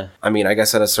people. And, Yeah. I mean, I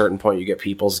guess at a certain point you get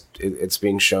it's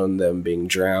being shown them being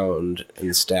drowned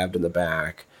and stabbed in the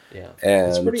back. Yeah, and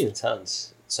it's pretty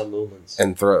intense. Some moments.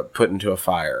 and put into a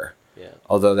fire. Yeah.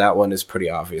 Although that one is pretty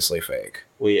obviously fake.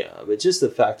 Well, yeah, but just the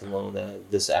fact alone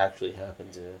that this actually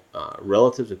happened to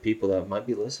relatives of people that might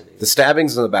be listening. The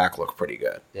stabbings in the back look pretty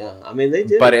good. Yeah, I mean, they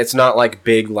did. But it's not like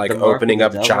big, The like mark opening of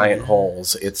up the devil, giant yeah.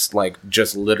 holes. It's like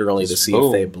just literally Just to see boom.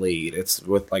 if they bleed. It's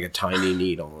with like a tiny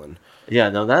needle. And Yeah,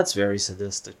 no, that's very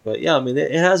sadistic. But yeah, I mean,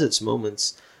 it has its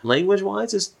moments.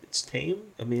 Language-wise, it's tame.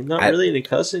 I mean, not really any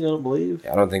cussing, I don't believe.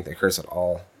 I don't think they curse at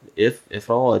all. If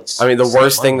all, it's... I mean, the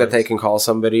worst thing that violence. they can call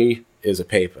somebody is a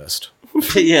papist.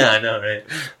 Yeah, I know, right?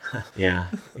 Yeah,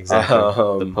 exactly.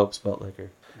 The Pope's butt liquor.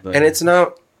 But, And it's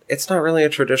not really a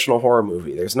traditional horror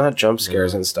movie. There's not jump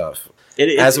scares and stuff.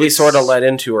 As we it's- sort of led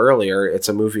into earlier, it's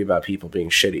a movie about people being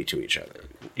shitty to each other.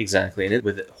 Exactly. And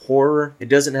with horror, it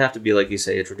doesn't have to be, like you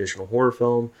say, a traditional horror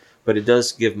film, but it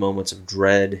does give moments of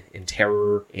dread and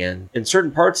terror. And in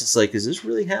certain parts, it's like, is this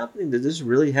really happening? Did this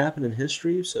really happen in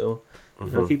history? So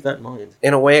keep that in mind.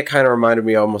 In a way, it kind of reminded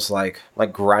me almost like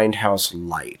Grindhouse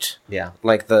Light. Yeah.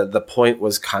 Like the point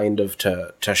was kind of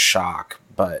to shock,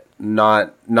 but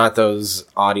not those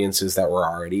audiences that were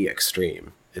already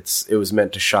extreme. It was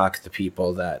meant to shock the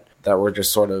people that were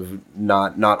just sort of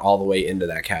not all the way into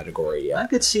that category I yet.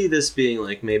 could see this being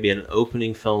like maybe an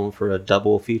opening film for a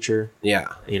double feature. Yeah.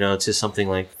 It's just something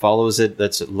like follows it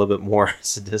that's a little bit more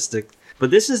sadistic. But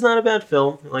this is not a bad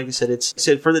film. Like I said,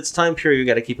 for its time period, you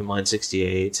got to keep in mind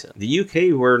 68. The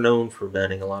UK were known for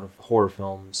banning a lot of horror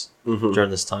films during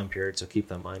this time period, so keep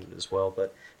that in mind as well.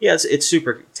 But yeah, it's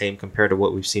super tame compared to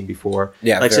what we've seen before.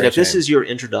 Yeah, like I said, very if this tame. is your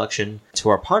introduction to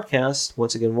our podcast,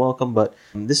 once again, welcome. But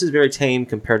this is very tame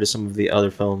compared to some of the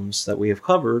other films that we have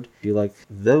covered. If you like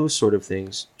those sort of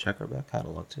things, check our back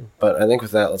catalog too. But I think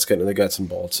with that, let's get into the guts and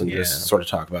bolts and Yeah. just sort of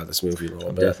talk about this movie a little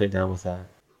I'm bit. definitely down with that.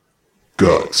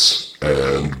 Guts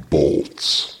and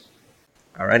bolts.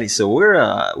 Alrighty, so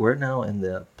we're now in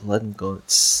the blood and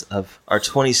guts of our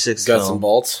 26th Guts film. and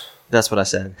bolts. That's what I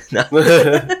said. But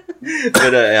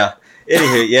yeah.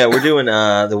 Anywho, yeah, we're doing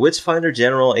the Witchfinder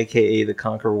General, aka the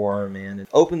Conquer Worm, and it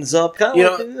opens up kind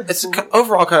of It's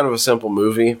overall kind of a simple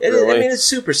movie. Really. I mean, it's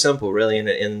super simple, really,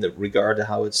 in the regard to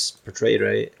how it's portrayed,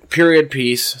 right? Period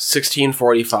piece,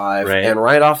 1645, Right. and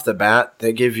right off the bat,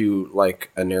 they give you like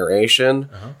a narration,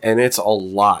 and it's a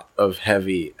lot of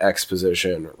heavy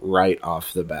exposition right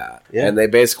off the bat. Yeah. And they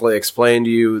basically explain to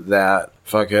you that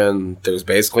there's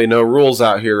basically no rules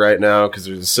out here right now because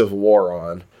there's a civil war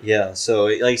on. Yeah, so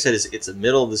like you said, it's the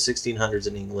middle of the 1600s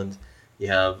in England. You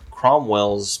have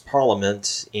Cromwell's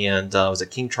Parliament, and was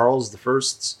it King Charles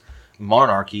I's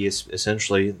monarchy,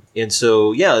 essentially. And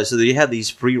so, yeah, so they have these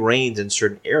free reigns in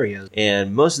certain areas.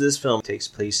 And most of this film takes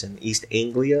place in East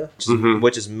Anglia,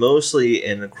 which is mostly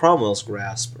in Cromwell's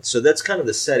grasp. So that's kind of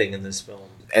the setting in this film.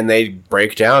 And they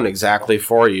break down exactly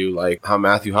for you, like, how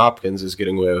Matthew Hopkins is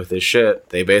getting away with his shit.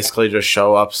 They basically just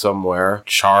show up somewhere,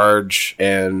 charge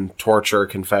and torture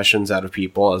confessions out of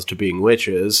people as to being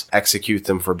witches, execute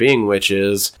them for being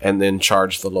witches, and then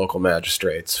charge the local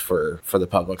magistrates for the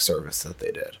public service that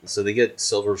they did. So they get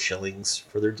silver shillings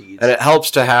for their deeds. And it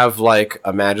helps to have, like,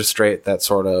 a magistrate that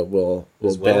sort of will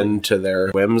Is willing. bend to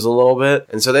their whims a little bit.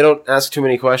 And so they don't ask too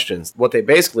many questions. What they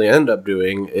basically end up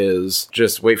doing is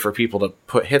just wait for people to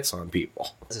put hits on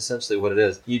people. That's essentially what it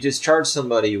is. You just charge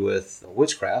somebody with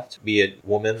witchcraft, be it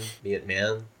woman, be it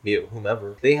man, be it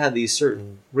whomever. They had these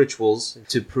certain rituals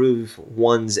to prove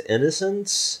one's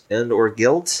innocence and or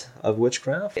guilt of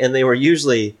witchcraft. And they were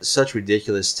usually such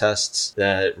ridiculous tests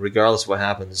that regardless of what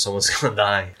happens, someone's going to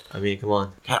die. I mean, come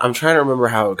on. God, I'm trying to remember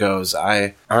how it goes.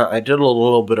 I did a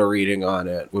little bit of reading on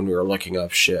it when we were looking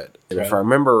up shit. And if I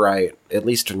remember right, at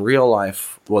least in real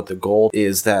life, what the goal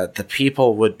is that the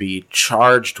people would be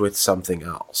charged with something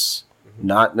else.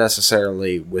 not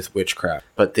necessarily with witchcraft,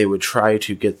 but they would try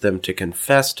to get them to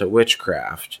confess to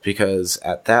witchcraft, because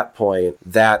at that point,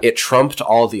 that it trumped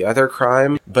all the other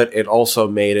crime, but it also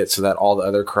made it so that all the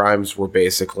other crimes were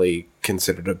basically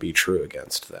considered to be true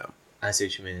against them. I see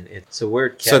what you mean. It's a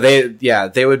weird catch. So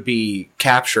they would be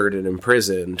captured and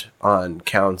imprisoned on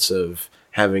counts of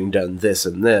having done this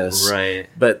and this. Right.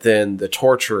 But then the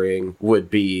torturing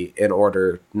would be in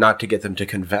order not to get them to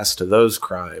confess to those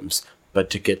crimes, but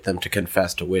to get them to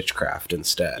confess to witchcraft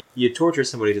instead. You torture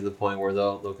somebody to the point where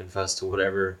they'll confess to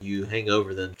whatever you hang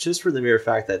over them, just for the mere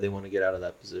fact that they want to get out of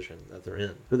that position that they're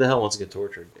in. Who the hell wants to get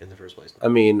tortured in the first place? I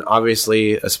mean,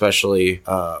 obviously, especially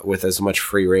with as much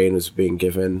free reign as being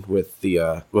given with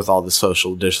the with all the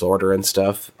social disorder and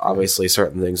stuff, obviously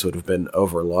certain things would have been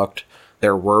overlooked.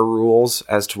 There were rules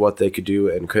as to what they could do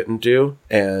and couldn't do,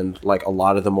 and like a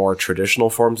lot of the more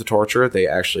traditional forms of torture, they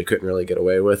actually couldn't really get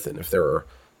away with, and if there were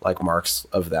like marks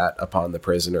of that upon the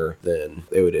prisoner, then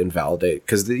it would invalidate,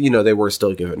 because they were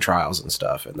still given trials and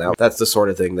stuff, and that's the sort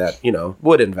of thing that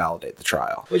would invalidate the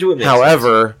trial. Which would make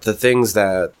However, the things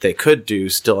that they could do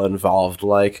still involved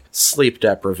like sleep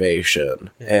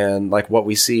deprivation and like what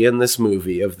we see in this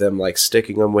movie of them like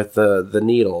sticking them with the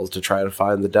needles to try to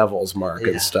find the devil's mark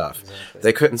and stuff. Exactly.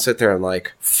 They couldn't sit there and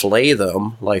like flay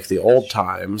them like the old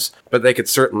times, but they could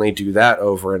certainly do that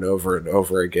over and over and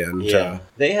over again. Yeah,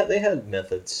 they had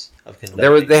methods of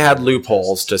conducting. They had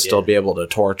loopholes to still be able to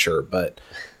torture, but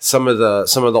some of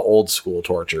the old school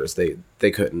tortures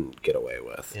they couldn't get away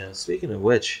with. Yeah. Speaking of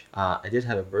which, I did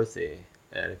have a birthday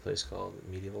at a place called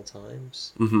Medieval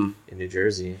Times in New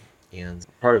Jersey, and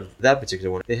part of that particular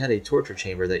one, they had a torture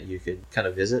chamber that you could kind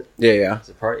of visit. Yeah.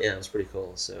 It was pretty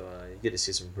cool. So you get to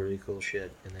see some pretty cool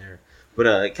shit in there. But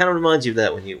it kind of reminds you of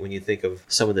that when you think of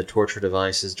some of the torture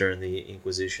devices during the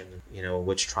Inquisition,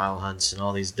 witch trial hunts and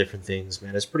all these different things.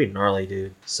 Man, it's pretty gnarly,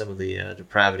 dude. Some of the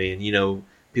depravity, and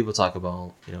people talk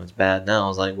about it's bad now.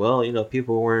 It's like, well,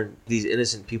 people weren't these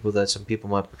innocent people that some people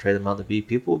might portray them out to be.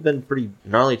 People have been pretty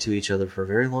gnarly to each other for a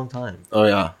very long time. Oh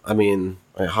yeah, I mean,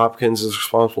 Hopkins is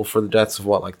responsible for the deaths of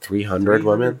what, like 300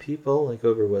 women? People, like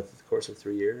over the course of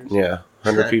 3 years. Yeah,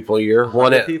 100 people a year.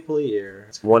 100 people a year.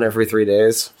 One every 3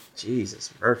 days.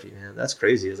 Jesus, Murphy, man, that's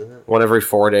crazy, isn't it? One every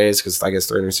 4 days, because I guess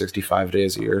 365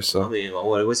 days a year. So I mean,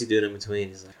 what's he doing in between?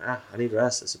 He's like, I need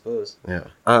rest, I suppose. Yeah,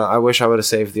 I wish I would have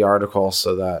saved the article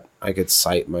so that I could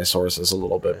cite my sources a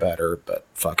little bit better. But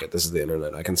fuck it, this is the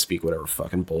internet. I can speak whatever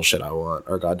fucking bullshit I want.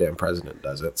 Our goddamn president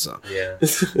does it. So yeah.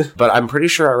 But I'm pretty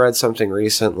sure I read something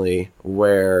recently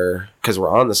where, because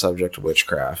we're on the subject of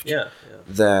witchcraft,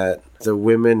 that the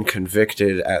women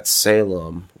convicted at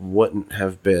Salem wouldn't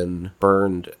have been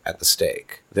burned at the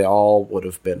stake. They all would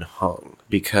have been hung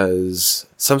because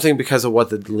of what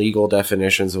the legal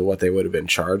definitions of what they would have been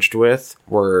charged with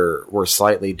were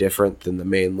slightly different than the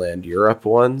mainland Europe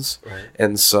ones. Right.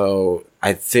 And so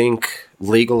I think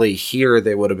legally here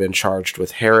they would have been charged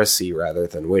with heresy rather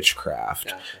than witchcraft.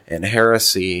 Gotcha. And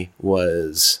heresy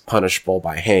was punishable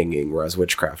by hanging, whereas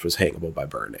witchcraft was hangable by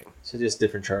burning. So just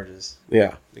different charges.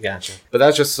 Yeah. Gotcha. But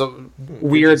that's just some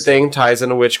weird thing, ties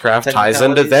into witchcraft, ties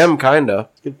into Technicalities. them, kinda.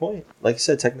 Good point. Like you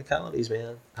said, technicalities,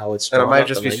 man. How it's And I drawn might up,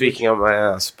 just the be language. speaking on my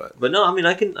ass, but... But no, I mean,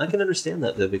 I can understand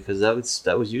that, though, because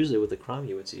that was usually with the crime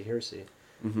you would see heresy.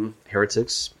 Mm-hmm.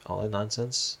 Heretics, all that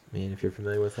nonsense. I mean, if you're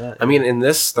familiar with that. I mean, in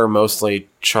this, they're mostly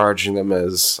charging them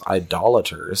as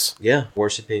idolaters. Yeah,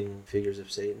 worshipping figures of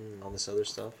Satan and all this other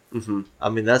stuff. Mm-hmm. I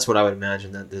mean, that's what I would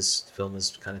imagine that this film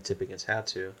is kind of tipping its hat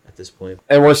to at this point.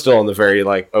 And we're still in the very,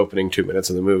 opening 2 minutes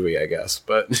of the movie, I guess,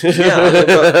 but... Yeah,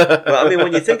 but I mean,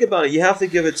 when you think about it, you have to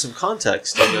give it some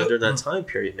context during that time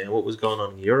period, man. What was going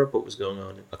on in Europe? What was going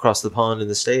on across the pond in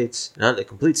the States? Not the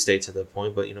complete states at that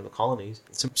point, but, the colonies.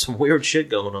 Some weird shit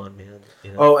going on, man.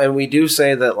 Oh, and we do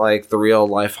say that, the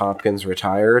real-life Hopkins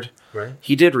retired. Right.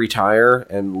 He did retire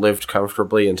and lived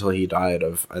comfortably until he died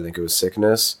of, I think it was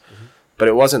sickness. Mm-hmm. But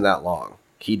it wasn't that long.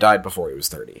 He died before he was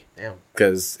 30. Damn.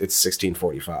 Because it's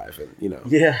 1645, and,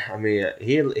 Yeah, I mean,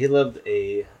 he lived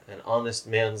an honest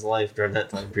man's life during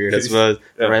that time period. That's about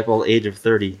the ripe old age of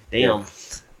 30. Damn. Yeah.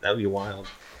 That'd be wild.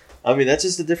 I mean, that's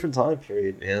just a different time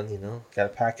period, man, Gotta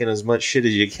pack in as much shit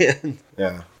as you can.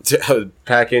 Yeah.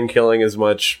 Pack in killing as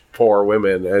much poor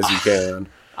women as you can.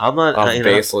 I'm not... Off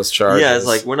baseless charges. Yeah, it's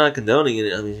like, we're not condoning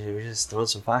it. I mean, we're just throwing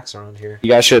some facts around here. You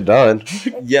got shit done.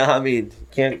 Yeah, I mean,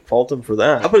 can't fault him for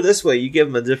that. I'll put it this way. You give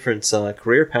him a different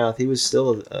career path. He was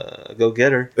still a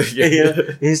go-getter. Yeah.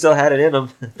 He still had it in him.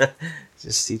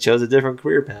 Just he chose a different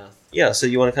career path. Yeah, so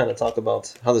you want to kind of talk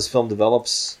about how this film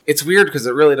develops? It's weird because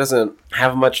it really doesn't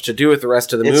have much to do with the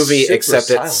rest of the It's movie, super except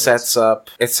silent. it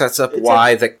sets up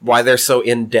It's why they're so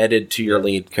indebted to your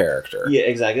lead character. Yeah,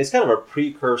 exactly. It's kind of a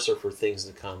precursor for things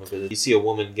to come. Because you see a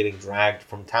woman getting dragged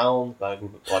from town by a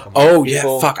group of, like, a bunch Oh of yeah,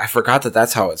 people. fuck! I forgot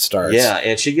that's how it starts. Yeah,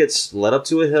 and she gets led up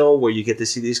to a hill where you get to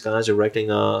see these guys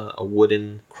erecting a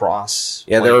wooden cross.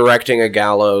 yeah, they're erecting a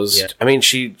gallows. Yeah. I mean,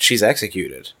 she's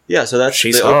executed Yeah, so that's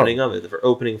She's the hung. opening of it. The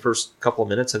opening first couple of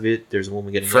minutes of it, there's a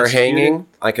woman getting for executed. hanging.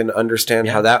 I can understand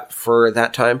Yeah. how that for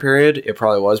that time period it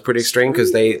probably was pretty extreme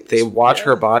because they watch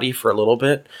her body for a little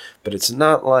bit, but it's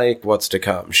not like what's to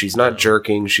come. She's not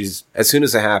jerking. She's as soon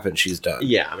as it happens, she's done.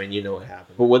 Yeah, I mean, you know what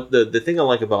happened. But what the thing I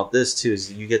like about this too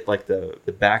is you get like the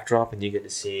backdrop and you get to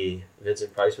see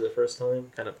Vincent Price for the first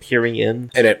time, kind of peering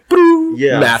in. And it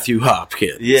Yeah. Matthew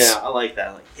Hopkins. Yeah, I like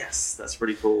that. Like, yes, that's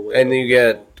pretty cool. And then you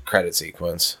get credit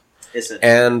sequence.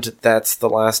 And that's the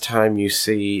last time you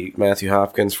see Matthew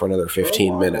Hopkins for another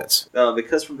 15 minutes.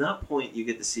 Because from that point you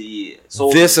get to see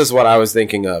soldiers. This is what I was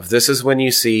thinking of. This is when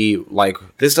you see, like,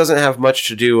 this doesn't have much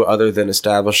to do other than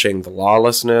establishing the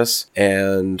lawlessness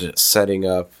and setting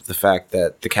up the fact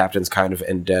that the captain's kind of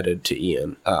indebted to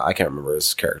Ian. I can't remember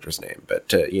his character's name, but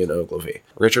to Ian Ogilvy.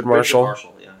 Richard Marshall?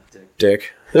 Yeah,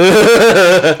 Dick.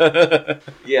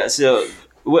 Yeah, so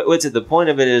what's it? The point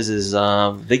of it is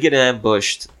they get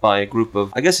ambushed by a group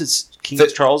of, I guess it's King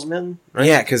Charles men, right?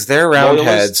 Yeah, because they're Roundheads,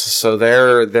 Loyalists. so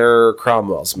they're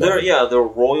Cromwell's men. They're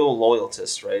royal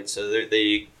loyalists, right? So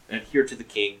they adhere to the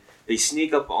king. They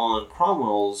sneak up on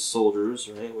Cromwell's soldiers,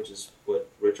 right, which is what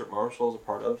Richard Marshall is a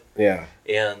part of. Yeah.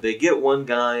 And they get one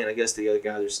guy, and I guess the other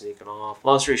guy they're sneaking off.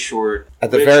 Long story short,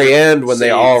 At the Richard very end, when they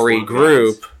all saves one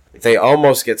regroup, guy. they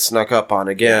almost get snuck up on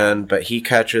again, but he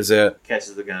catches it.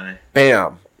 Catches the guy.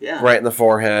 Bam. Yeah. Right in the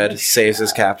forehead. Saves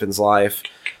his captain's life.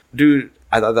 Dude,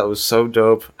 I thought that was so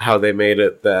dope how they made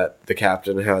it that the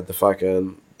captain had the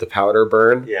powder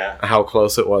burn. Yeah. How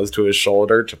close it was to his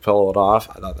shoulder to pull it off.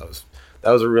 I thought that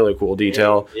was a really cool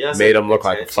detail. Yeah, made him look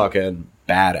like a attention. fucking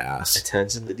badass.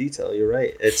 Attention to detail. You're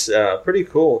right. It's pretty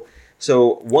cool.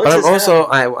 So once But I'm it's also,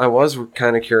 I was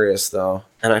kind of curious though,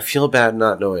 and I feel bad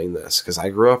not knowing this because I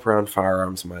grew up around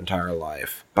firearms my entire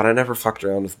life, but I never fucked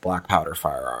around with black powder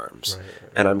firearms. Right.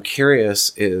 And I'm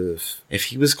curious if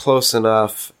he was close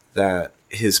enough that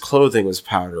his clothing was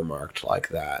powder marked like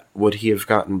that, would he have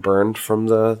gotten burned from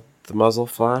the muzzle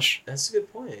flash? That's a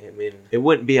good point. I mean, it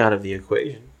wouldn't be out of the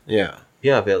equation. Yeah.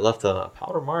 Yeah, if it left a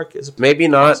powder mark, is Maybe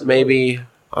not. Maybe.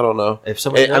 I don't know. If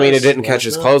somebody I mean, it knows, didn't let catch us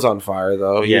his know. clothes on fire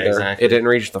though. Yeah, either. exactly. It didn't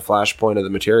reach the flash point of the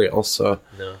material. So,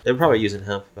 No, they were probably using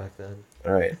hemp back then.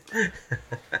 all right.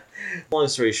 Long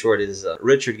story short is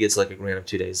Richard gets like a grant of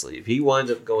 2 days leave. He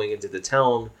winds up going into the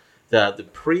town that the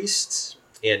priest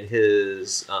and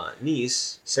his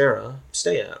niece Sarah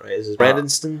stay at. Right, this is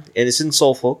Brandonston, and it's in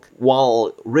Suffolk.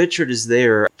 While Richard is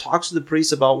there, talks to the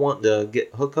priest about wanting to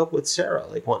hook up with Sarah,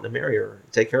 like wanting to marry her,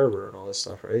 take care of her, and all this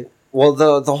stuff. Right. Well,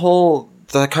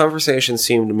 the conversation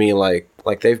seemed to me like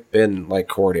they've been like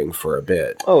courting for a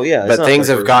bit. Oh yeah, But things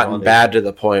have gotten bad to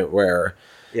the point where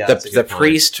the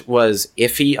priest was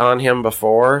iffy on him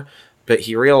before, but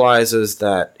he realizes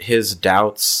that his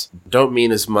doubts don't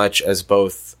mean as much as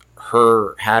both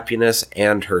her happiness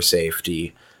and her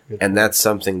safety. And that's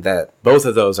something that both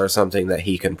of those are something that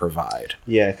he can provide.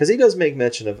 Yeah, because he does make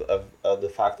mention of the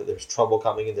fact that there's trouble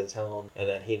coming into town and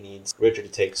that he needs Richard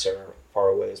to take Sarah far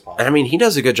away as possible. And I mean, he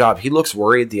does a good job. He looks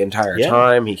worried the entire Yeah.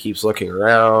 time. He keeps looking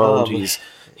around.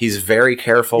 He's very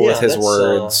careful with his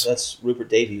words. That's Rupert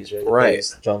Davies, right? That Right.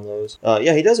 plays John Lowe's.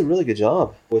 Yeah, he does a really good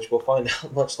job, which we'll find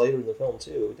out much later in the film,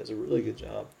 too. He does a really good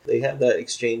job. They have that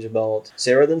exchange about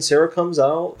Sarah. Then Sarah comes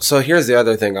out. So here's the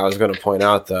other thing I was going to point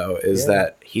out, though, is Yeah.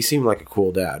 that he seemed like a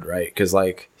cool dad, right? Because,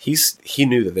 like, he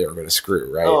knew that they were going to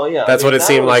screw, right? Oh, yeah. That's I mean, what it that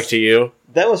seemed was- like to you?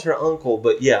 That was her uncle,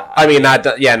 but yeah. I mean, not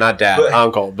dad, But-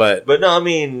 uncle, but But no, I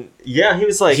mean, yeah, he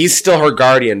was like... he's still her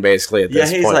guardian, basically, at yeah,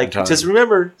 this he's point like, in time. just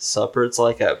remember, supper, it's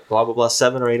like at blah, blah, blah,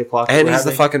 7 or 8 o'clock. And we're he's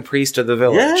the having- fucking priest of the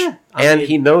village. Yeah, I and mean-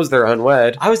 he knows they're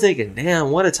unwed. I was thinking,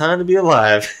 damn, what a time to be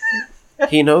alive.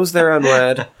 He knows they're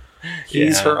unwed.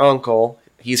 He's Yeah. her uncle.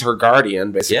 He's her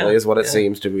guardian, basically, Yeah, is what it yeah.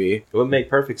 seems to be. It would make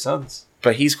perfect sense.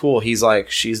 But he's cool. He's like,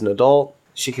 she's an adult.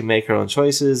 She can make her own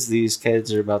choices. These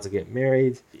kids are about to get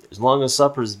married. As long as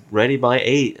supper's ready by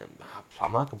 8,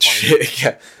 I'm not complaining.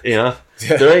 Yeah. You know,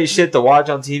 Yeah. there ain't shit to watch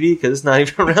on TV because it's not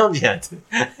even around yet.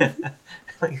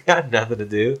 Like, got nothing to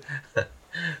do.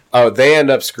 Oh, they end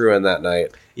up screwing that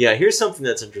night. Yeah, here's something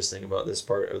that's interesting about this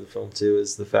part of the film, too,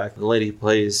 is the fact the lady who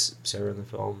plays Sarah in the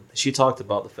film, she talked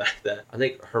about the fact that I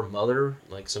think her mother,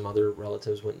 like some other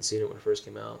relatives, went and seen it when it first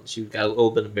came out. She got a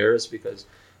little bit embarrassed because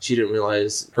she didn't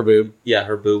realize Her boob. yeah,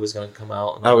 her boob was going to come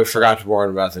out. Oh, we forgot to warn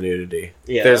about the nudity.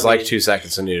 Yeah, There's I like mean- 2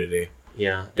 seconds of nudity.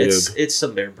 Yeah, Boob. it's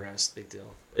some bare breast, big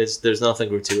deal. There's nothing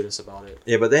gratuitous about it.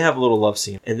 Yeah, but they have a little love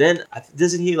scene, and then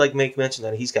doesn't he like make mention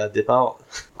that he's got to dip out?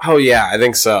 Oh yeah, I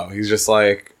think so. He's just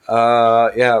like,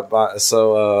 yeah, but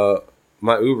so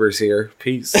my Uber's here.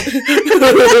 Peace.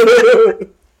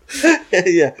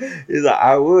 Yeah, he's like,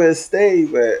 I would stay,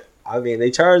 but I mean,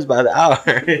 they charge by the hour.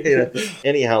 You know?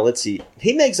 Anyhow, let's see.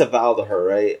 He makes a vow to her,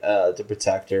 right, to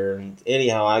protect her. And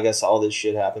anyhow, I guess all this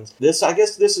shit happens. I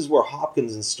guess this is where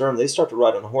Hopkins and Sturm, they start to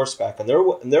ride on horseback, and they're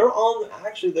on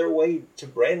actually their way to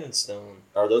Brandonstone,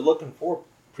 or they're looking for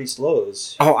Priest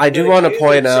Lowe's. Oh, I do They're want to accused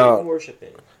point of Satan out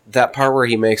worshiping. that part where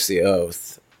he makes the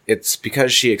oath. It's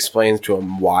because she explains to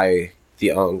him why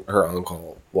her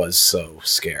uncle was so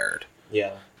scared.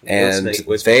 Yeah, And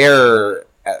they're,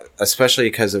 especially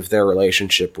because of their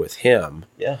relationship with him,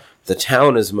 yeah. the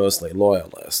town is mostly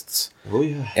loyalists. Oh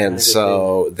yeah, And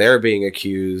so they're being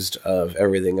accused of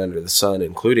everything under the sun,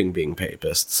 including being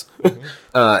papists,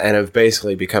 and have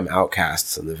basically become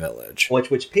outcasts in the village.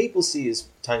 which people see as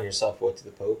tying yourself what to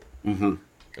the Pope. Mm-hmm.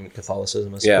 I mean,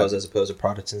 Catholicism, I Yeah. suppose, as opposed to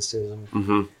Protestantism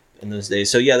Mm-hmm. in those days.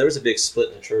 So yeah, there was a big split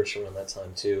in the church around that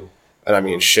time too. And I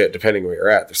mean, shit, depending where you're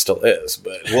at, there still is.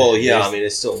 But Well, yeah, I mean, it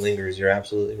still lingers. You're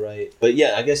absolutely right. But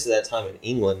yeah, I guess at that time in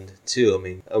England too. I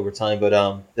mean, over time.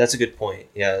 But that's a good point.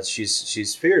 Yeah,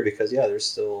 she's feared because yeah, there's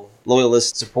still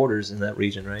loyalist supporters in that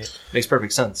region, right? Makes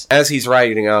perfect sense. as he's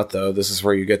riding out, though, this is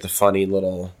where you get the funny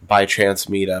little by chance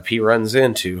meetup. He runs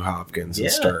into Hopkins Yeah.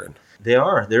 and Stern. They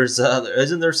are.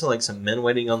 Isn't there some men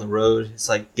waiting on the road? It's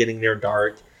like getting near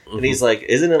dark, and he's like,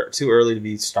 "Isn't it too early to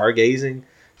be stargazing?"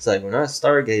 It's like, we're not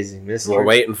stargazing, mister. We're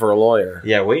waiting for a lawyer.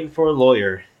 Yeah, waiting for a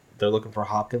lawyer. They're looking for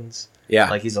Hopkins. Yeah.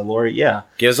 Like he's a lawyer. Yeah.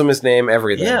 Gives him his name,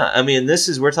 everything. Yeah. I mean,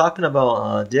 we're talking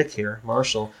about Dick here,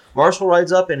 Marshall. Marshall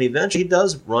rides up and eventually he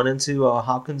does run into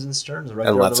Hopkins and Stearns right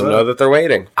And there on lets the him road. know that they're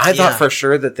waiting. I Yeah. thought for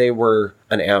sure that they were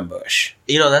an ambush.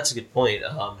 You know, that's a good point.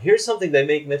 Here's something they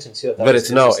make mention too. I thought But was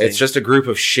it's no, interesting. it's just a group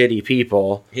of shitty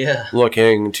people Yeah.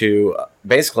 looking to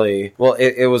basically, well,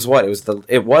 it was what?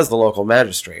 It was the local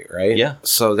magistrate, right? Yeah.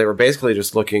 So they were basically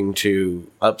just looking to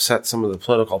upset some of the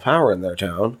political power in their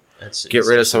town, get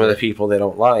rid of some of the people they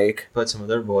don't like. Put some of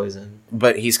their boys in.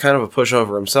 But he's kind of a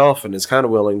pushover himself and is kind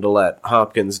of willing to let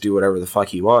Hopkins do whatever the fuck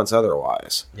he wants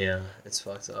otherwise. Yeah, it's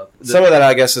fucked up. Some of that,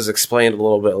 I guess, is explained a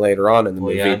little bit later on in the Well,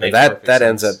 movie, yeah, it but makes that perfect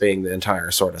ends sense. up being the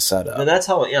entire sort of setup. And that's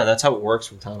how it works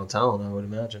from town to town, I would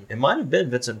imagine. It might have been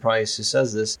Vincent Price who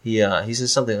says this. He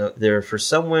says something there for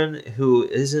someone who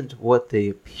isn't what they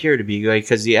appear to be, right?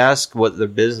 Because he asks what their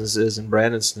business is in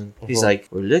Brandonston. He's Uh-huh. like,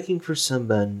 we're looking for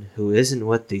someone who isn't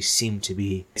what they seem to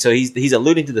be. So he's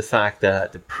alluding to the fact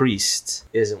that the priest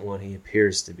isn't what he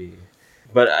appears to be.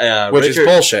 But Which Richard, is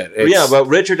bullshit. yeah, but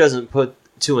Richard doesn't put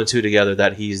two and two together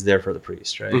that he's there for the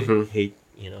priest, right? Mhm.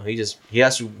 He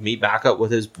has to meet back up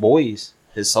with his boys,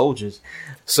 his soldiers.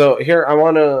 So here,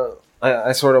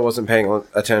 I sort of wasn't paying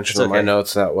attention It's to my okay.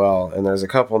 notes that well, and there's a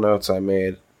couple notes I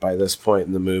made by this point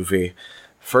in the movie.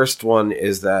 First one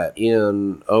is that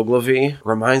Ian Ogilvy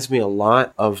reminds me a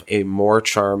lot of a more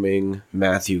charming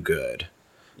Matthew Good,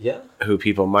 Yeah. who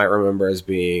people might remember as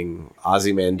being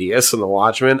Ozymandias in The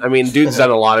Watchmen. I mean, dude's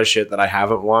done a lot of shit that I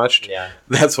haven't watched. Yeah.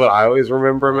 That's what I always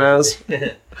remember him as.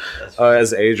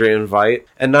 As Adrian Veidt.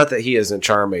 And not that he isn't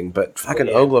charming, but fucking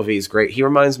yeah. Ogilvy's great. He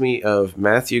reminds me of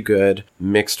Matthew Good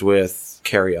mixed with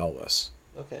Cary Elwes.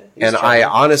 Okay. And I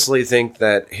honestly think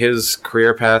that his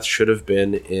career path should have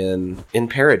been in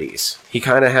parodies. He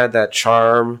kind of had that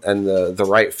charm and the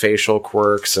right facial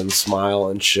quirks and smile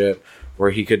and shit where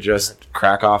he could just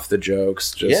crack off the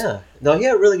jokes. Yeah. No, he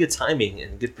had really good timing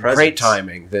and good presence. Great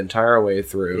timing the entire way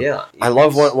through. Yeah. I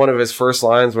love one of his first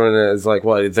lines when it's like,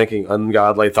 what, are you thinking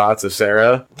ungodly thoughts of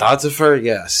Sarah? Thoughts of her?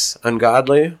 Yes.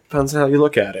 Ungodly? Depends on how you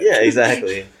look at it. Yeah,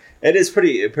 exactly. It is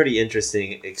pretty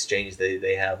interesting exchange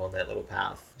they have on that little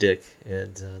path. Dick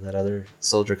and that other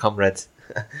soldier comrade.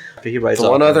 He writes The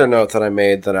off one on other it. note that I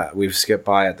made that we've skipped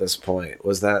by at this point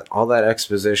was that all that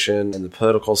exposition and the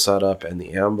political setup and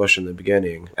the ambush in the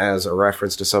beginning, as a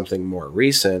reference to something more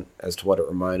recent, as to what it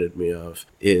reminded me of,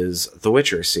 is the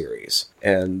Witcher series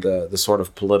and the sort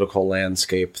of political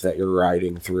landscape that you're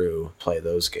riding through. Play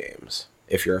those games.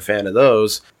 If you're a fan of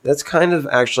those, that's kind of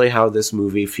actually how this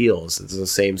movie feels. It's the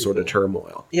same sort of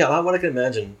turmoil. Yeah, what I can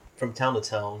imagine from town to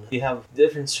town, you have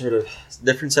different set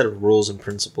of rules and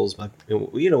principles by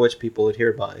which people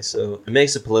adhere by. So it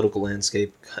makes the political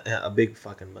landscape a big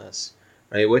fucking mess.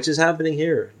 Right, which is happening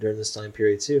here during this time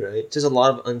period too, right? Just a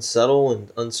lot of unsettle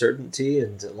and uncertainty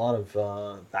and a lot of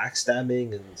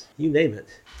backstabbing and you name it.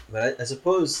 But I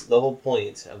suppose the whole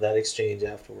point of that exchange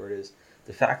afterward is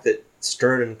the fact that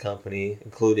Stern and company,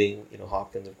 including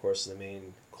Hopkins, of course, the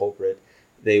main culprit,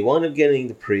 they wind up getting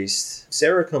the priest.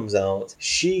 Sarah comes out.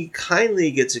 She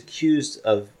kindly gets accused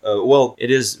of,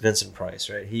 it is Vincent Price,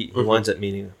 right? He winds up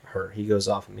meeting her. He goes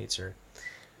off and meets her.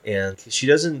 And she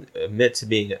doesn't admit to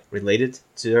being related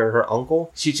to her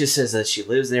uncle. She just says that she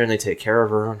lives there and they take care of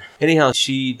her. Anyhow,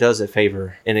 she does a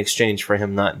favor in exchange for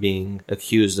him not being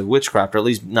accused of witchcraft, or at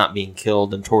least not being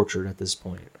killed and tortured at this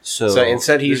point. So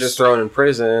instead he's just thrown in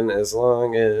prison as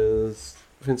long as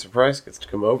Vincent Price gets to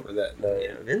come over that night.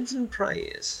 Yeah, Vincent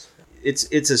Price.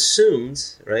 It's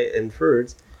assumed, right,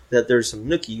 inferred, that there's some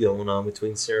nookie going on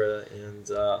between Sarah and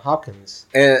Hopkins.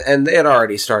 And they had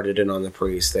already started in on the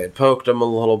priest. They had poked him a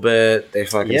little bit. They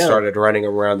fucking started running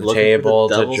around the table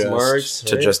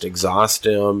to just exhaust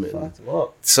him. Fucked him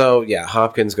up. So, yeah,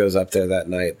 Hopkins goes up there that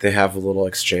night. They have a little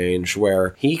exchange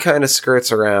where he kind of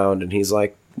skirts around and he's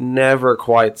like, never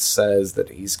quite says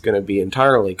that he's going to be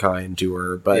entirely kind to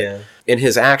her. But in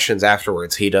his actions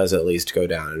afterwards, he does at least go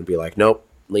down and be like, nope.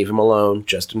 Leave him alone,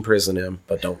 just imprison him,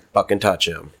 but don't fucking touch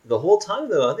him. The whole time,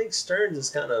 though, I think Stearns is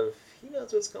kind of, he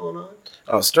knows what's going on.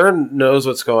 Oh, Stern knows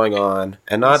what's going on,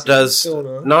 and not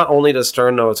only does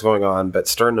Stern know what's going on, but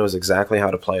Stern knows exactly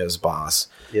how to play his boss.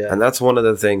 Yeah. And that's one of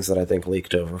the things that I think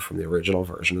leaked over from the original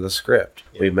version of the script.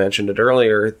 Yeah. We mentioned it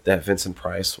earlier that Vincent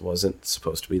Price wasn't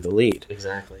supposed to be the lead.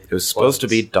 Exactly. It was supposed to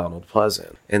be Donald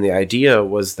Pleasant. And the idea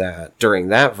was that during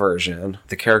that version,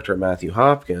 the character Matthew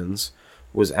Hopkins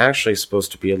was actually supposed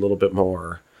to be a little bit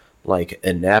more like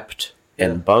inept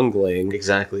and bungling.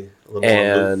 Exactly.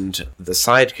 And the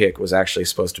sidekick was actually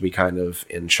supposed to be kind of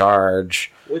in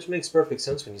charge. Which makes perfect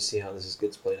sense when you see how this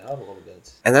gets played out a little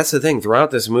bit. And that's the thing,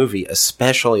 throughout this movie,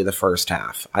 especially the first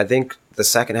half, I think the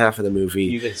second half of the movie,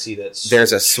 you can see that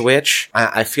there's a switch.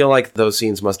 I feel like those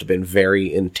scenes must have been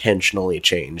very intentionally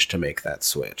changed to make that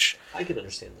switch. I can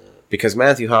understand that. Because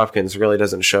Matthew Hopkins really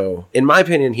doesn't show, in my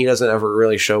opinion, he doesn't ever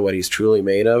really show what he's truly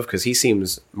made of, because he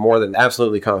seems more than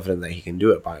absolutely confident that he can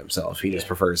do it by himself. He just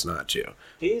prefers not to.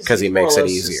 Because he makes it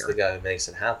easier. He's the guy who makes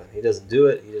it happen. He doesn't do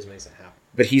it, he just makes it happen.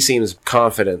 But he seems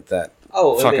confident that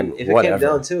if it came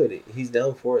down to it, he's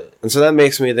down for it. And so that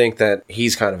makes me think that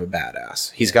he's kind of a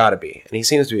badass. He's got to be. And he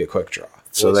seems to be a quick draw.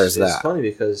 So there's that. It's funny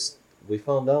because we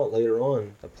found out later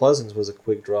on that Pleasance was a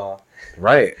quick draw.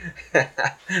 Right.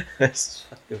 That's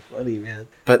fucking funny, man.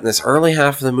 But in this early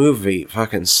half of the movie,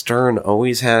 fucking Stern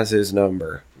always has his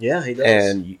number. Yeah, he does.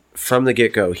 And from the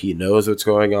get-go, he knows what's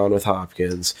going on with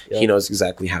Hopkins. Yep. He knows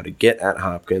exactly how to get at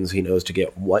Hopkins. He knows to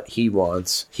get what he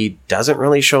wants. He doesn't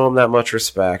really show him that much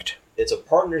respect. It's a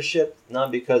partnership, not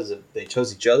because they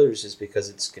chose each other, it's just because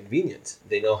it's convenient.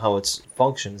 They know how it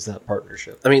functions, that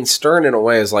partnership. I mean, Stern, in a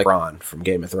way, is like Ron from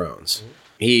Game of Thrones. Mm-hmm.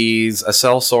 He's a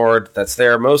sellsword that's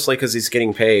there mostly because he's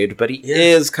getting paid, but he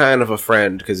is kind of a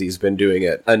friend because he's been doing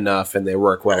it enough and they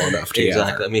work well enough together.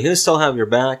 Exactly. I mean, he'll still have your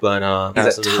back, but...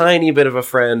 he's a tiny bit of a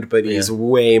friend, but he's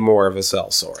way more of a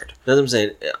sellsword. That's what I'm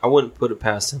saying. I wouldn't put it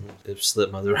past him if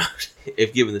Slip Mother out,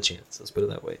 if given the chance. Let's put it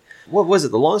that way. What was it?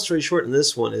 The long story short in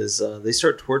this one is they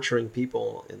start torturing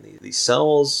people in these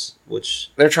cells,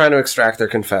 which... They're trying to extract their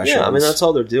confessions. Yeah, I mean, that's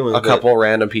all they're doing. A couple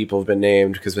random people have been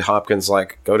named because Hopkins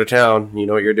like, go to town, you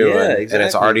know what you're doing. Yeah, exactly. And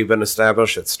it's already been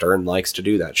established that Stern likes to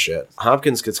do that shit.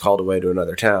 Hopkins gets called away to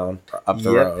another town up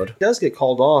the road. He does get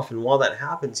called off, and while that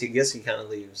happens, he kind of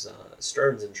leaves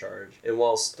Stearns in charge. And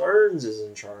while Stearns is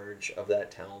in charge of that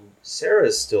town,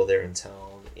 Sarah's still there in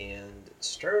town, and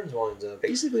Stearns winds up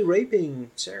basically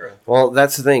raping Sarah. Well,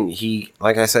 that's the thing. He,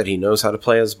 like I said, he knows how to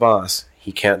play his boss.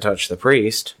 He can't touch the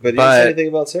priest. But he didn't say anything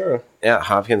about Sarah. Yeah,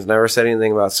 Hopkins never said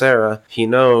anything about Sarah. He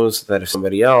knows that if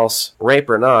somebody else, rape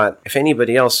or not, if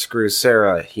anybody else screws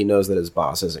Sarah, he knows that his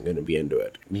boss isn't going to be into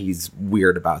it. He's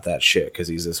weird about that shit because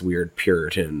he's this weird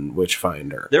Puritan witch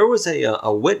finder. There was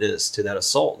a witness to that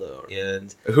assault, though.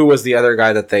 And who was the other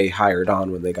guy that they hired on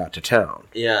when they got to town?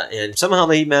 Yeah, and somehow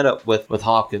he met up with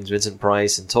Hopkins, Vincent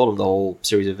Price, and told him the whole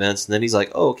series of events. And then he's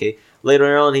like, oh, okay,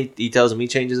 later on, he tells him he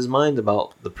changes his mind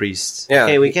about the priest. Yeah,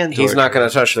 okay, we can. He's not going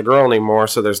to touch the girl anymore,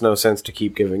 so there's no sense to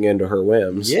keep giving in to her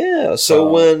whims. Yeah, so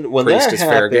when priest that is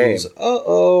fair game.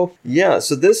 happens, yeah,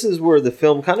 so this is where the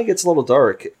film kind of gets a little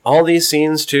dark. All these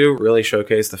scenes too really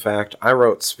showcase the fact I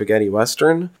wrote spaghetti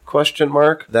western ?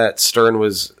 That Stern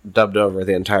was dubbed over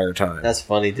the entire time. That's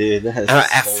funny, dude.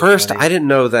 At first, funny. I didn't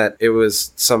know that it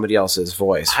was somebody else's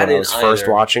voice when I was first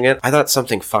watching it. I thought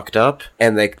something fucked up,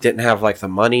 and they didn't have like the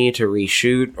money to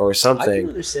reshoot or I something. can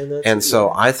understand that. And too.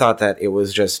 so I thought that it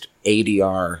was just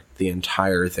ADR the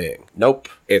entire thing. Nope,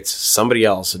 it's somebody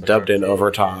else dubbed in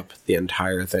over top the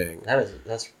entire thing.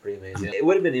 That's pretty amazing. It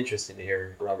would have been interesting to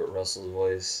hear Robert Russell's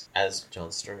voice as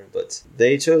John Stern, but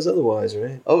they chose otherwise,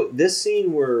 right? Oh, this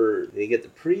scene where they get the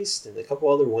priest and a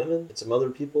couple other women and some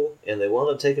other people, and they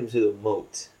want to take him to the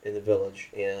moat in the village,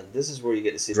 and this is where you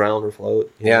get to see drown or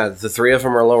float. Yeah, the three of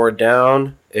them are lowered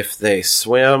down. If they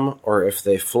swim or if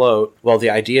they float, well,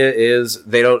 the idea is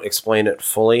they don't explain it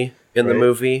fully in the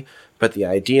movie. But the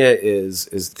idea is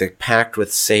the pact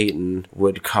with Satan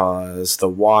would cause the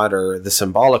water, the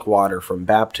symbolic water from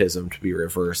baptism, to be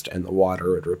reversed, and the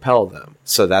water would repel them.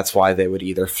 So that's why they would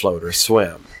either float or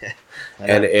swim.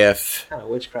 And if kind of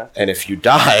witchcraft. And if you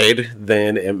died,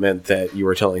 then it meant that you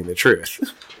were telling the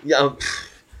truth. Yeah,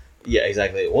 yeah,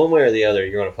 exactly. One way or the other,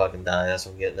 you're gonna fucking die. That's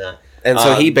what I'm getting at. And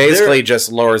so he basically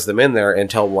just lowers them in there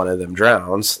until one of them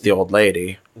drowns, the old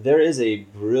lady. There is a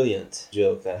brilliant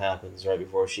joke that happens right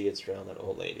before she gets drowned, that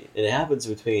old lady. And it happens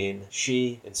between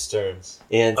she and Stearns.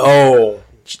 And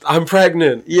I'm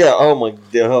pregnant. yeah,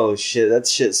 oh shit, that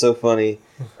shit's so funny.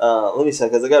 Let me see,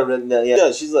 because I got it written down.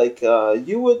 Yeah, she's like,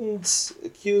 you wouldn't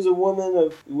accuse a woman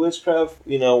of witchcraft,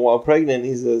 while pregnant.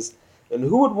 He says, and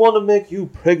who would want to make you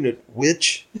pregnant,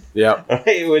 witch? Yeah.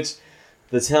 Right, which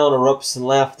the town erupts in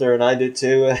laughter, and I did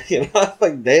too. I'm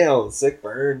like, damn, sick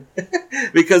burn.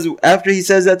 Because after he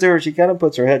says that to her, she kind of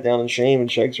puts her head down in shame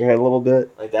and shakes her head a little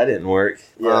bit. Like, that didn't work.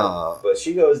 Yeah. But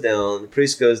she goes down, the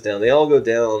priest goes down, they all go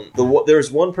down.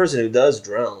 There's one person who does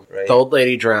drown, right? The old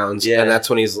lady drowns, Yeah. and that's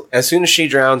when as soon as she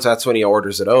drowns, that's when he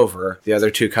orders it over. The other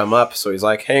two come up, so he's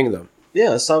like, hang them.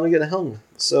 Yeah, it's time to get hung.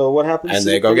 So what happens? And to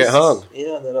they the go get priests? hung.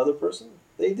 Yeah, that other person?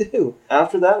 They do.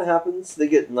 After that happens, they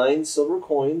get 9 silver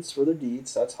coins for their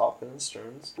deeds. That's Hopkins and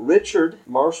Stearns. Richard,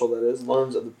 Marshall that is,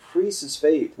 learns of the priest's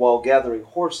fate while gathering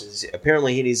horses.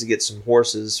 Apparently he needs to get some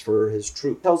horses for his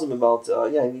troop. Tells him about,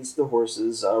 he needs the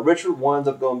horses. Richard winds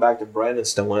up going back to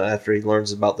Brandonstone after he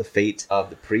learns about the fate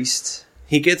of the priest.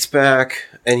 He gets back,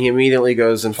 and he immediately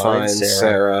goes and finds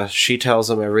Sarah. She tells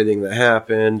him everything that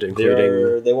happened,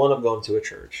 including... They wind up going to a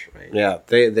church, right? Yeah,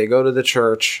 they go to the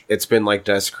church. It's been,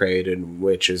 desecrated, and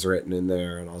witch is written in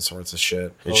there, and all sorts of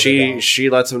shit. And she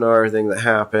lets him know everything that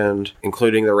happened,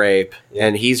 including the rape. Yeah.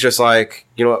 And he's just like,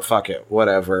 you know what, fuck it,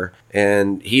 whatever.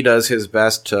 And he does his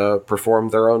best to perform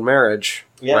their own marriage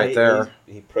right there.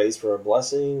 He prays for a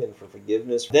blessing and for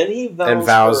forgiveness. Then he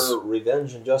vows for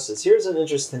revenge and justice. Here's an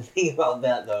interesting thing about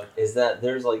that, though, is that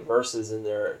there's verses in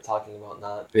there talking about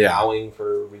not vowing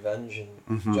for revenge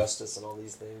and justice and all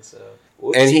these things. So,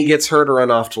 and he gets her to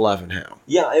run off to Leavenham.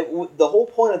 Yeah, the whole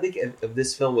point, I think, of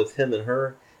this film with him and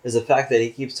her is the fact that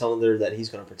he keeps telling her that he's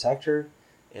going to protect her.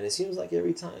 And it seems like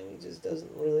every time he just doesn't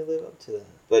really live up to that.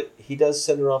 But he does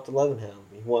send her off to Leavenham.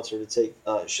 He wants her to take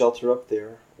shelter up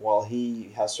there while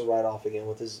he has to ride off again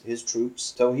with his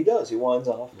troops. So he does. He winds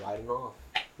off riding off.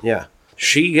 Yeah.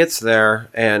 She gets there,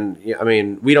 and, I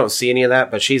mean, we don't see any of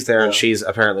that, but she's there, and she's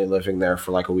apparently living there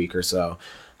for a week or so.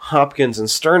 Hopkins and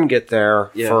Stern get there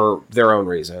for their own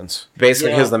reasons.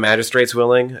 Basically, because the magistrate's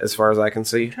willing, as far as I can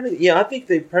see. I think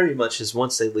they pretty much just,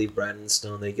 once they leave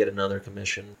Brandonstone, they get another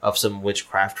commission of some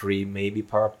witchcraftery, maybe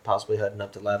possibly heading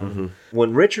up to Lavenham. Mm-hmm.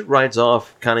 When Richard rides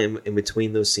off, kind of in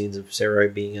between those scenes of Sarah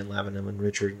being in Lavenham and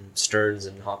Richard and Stearns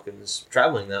and Hopkins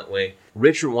traveling that way,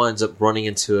 Richard winds up running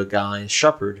into a guy,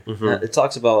 Shepard. Mm-hmm. It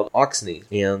talks about Oxney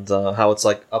and how it's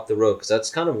up the road, because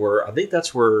that's kind of where, I think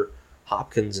that's where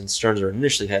Hopkins and Stearns are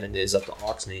initially heading, is up to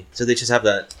Oxney. So they just have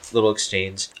that little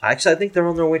exchange. Actually, I think they're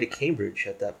on their way to Cambridge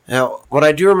at that point. Now, what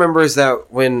I do remember is that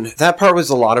when that part was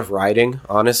a lot of writing,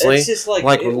 honestly. It's just a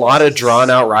lot of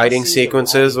drawn-out writing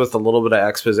sequences with a little bit of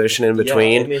exposition in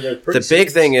between. Yeah, the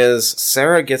big thing is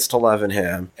Sarah gets to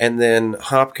Leavenham, and then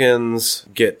Hopkins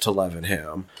get to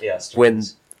Leavenham. Yeah,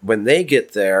 When they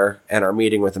get there and are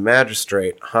meeting with the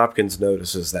magistrate, Hopkins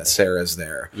notices that Sarah's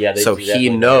there. Yeah, so he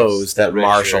knows that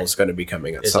Marshall's going to be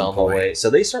coming at some point. Way.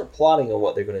 So they start plotting on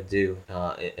what they're going to do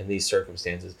in these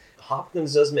circumstances.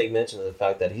 Hopkins does make mention of the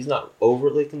fact that he's not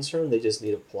overly concerned. They just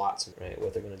need to plot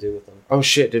what they're going to do with them. Oh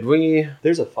shit! Did we?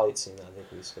 There's a fight scene that I think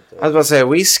we skipped over. I was about to say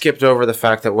we skipped over the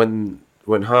fact that when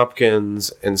when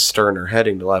Hopkins and Stern are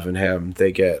heading to Leavenham,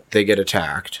 they get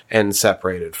attacked and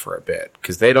separated for a bit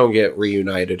because they don't get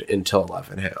reunited until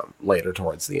Leavenham later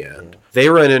towards the end. They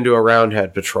run into a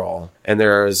Roundhead patrol, and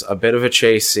there's a bit of a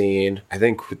chase scene. I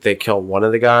think they kill one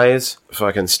of the guys.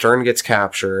 Fucking Stern gets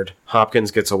captured.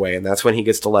 Hopkins gets away, and that's when he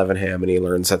gets to Leavenham and he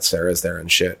learns that Sarah's there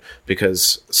and shit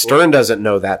because Stern doesn't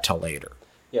know that till later.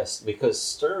 Yes, because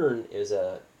Stern is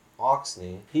at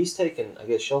Oxney. He's taken, I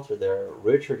guess, shelter there.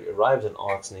 Richard arrives in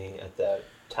Oxney at that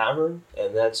tavern,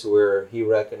 and that's where he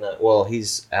recognized. Well,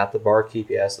 he's at the barkeep.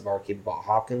 He asks the barkeep about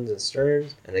Hopkins and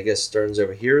Stearns, and I guess Stearns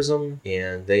overhears him,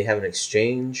 and they have an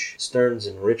exchange. Stearns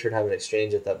and Richard have an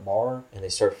exchange at that bar, and they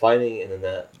start fighting, and then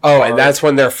that. And that's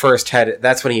when they're first headed.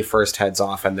 That's when he first heads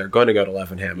off, and they're going to go to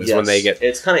Leavenham. Is when they get.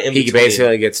 It's kind of in he between.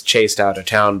 basically gets chased out of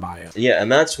town by him. Yeah,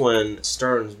 and that's when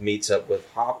Stearns meets up with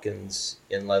Hopkins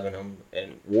in Leavenham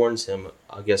and warns him.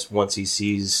 I guess once he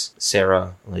sees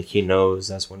Sarah, like he knows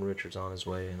that's when Richard's on his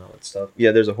way and all that stuff.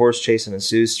 Yeah, there's a horse chase and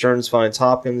ensues. Stearns finds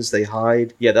Hopkins. They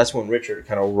hide. Yeah, that's when Richard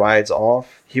kind of rides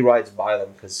off. He rides by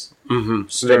them because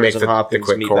Stearns and Hopkins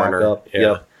meet back up.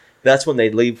 Yeah. That's when they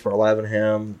leave for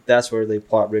Leavenham. That's where they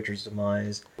plot Richard's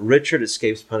demise. Richard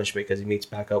escapes punishment because he meets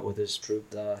back up with his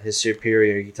troop. His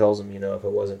superior, he tells him, if it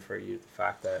wasn't for you, the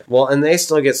fact that... Well, and they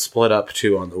still get split up,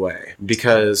 too, on the way.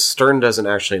 Because Stern doesn't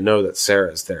actually know that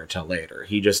Sarah's there till later.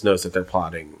 He just knows that they're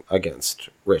plotting against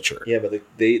Richard. Yeah, but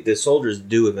the soldiers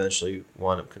do eventually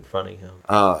wind up confronting him.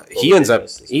 He ends up...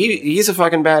 He's a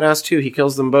fucking badass, too. He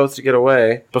kills them both to get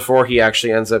away before he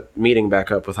actually ends up meeting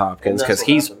back up with Hopkins. Because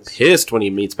he's pissed when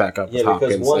he meets back up with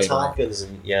Hopkins. Yeah, because once Hopkins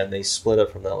and they split up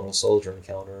from that little soldier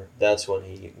encounter, that's when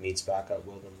he meets back up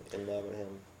with him in Leavenham.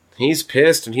 He's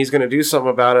pissed and he's going to do something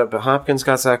about it, but Hopkins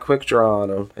got that quick draw on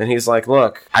him. And he's like,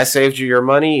 look, I saved you your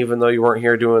money even though you weren't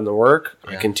here doing the work.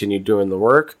 Yeah. I continued doing the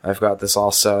work. I've got this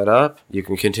all set up. You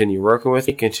can continue working with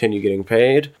me, continue getting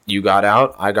paid. You got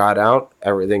out. I got out.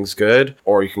 Everything's good.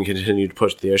 Or you can continue to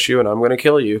push the issue and I'm going to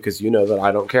kill you because you know that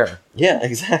I don't care. Yeah,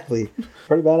 exactly.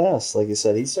 Pretty badass. Like you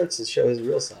said, he starts to show his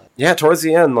real side. Yeah, towards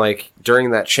the end, like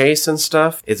during that chase and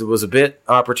stuff, it was a bit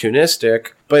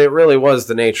opportunistic, but it really was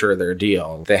the nature of their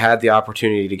deal. They had the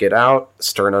opportunity to get out.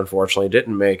 Stern unfortunately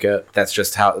didn't make it. That's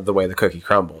just the way the cookie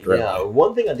crumbled, really. Yeah,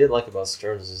 one thing I did like about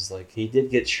Stearns is like he did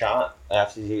get shot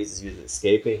after he was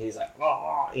escaping. He's like,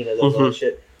 that other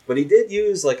shit. But he did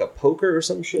use like a poker or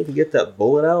some shit to get that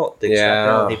bullet out.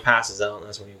 He passes out, and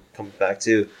that's when he comes back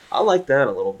too. I like that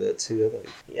a little bit too. Like,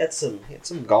 he had some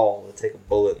gall to take a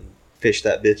bullet and fish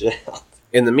that bitch out.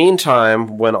 In the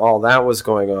meantime, when all that was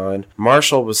going on,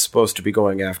 Marshall was supposed to be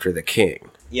going after the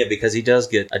king. Yeah, because he does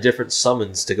get a different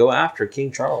summons to go after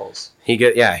King Charles. He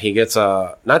gets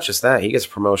not just that, he gets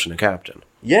promotion to captain.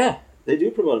 Yeah. They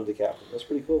do promote him to captain. That's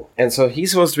pretty cool. And so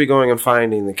he's supposed to be going and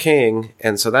finding the king.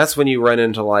 And so that's when you run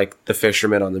into, like, the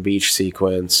fisherman on the beach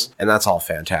sequence. And that's all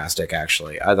fantastic,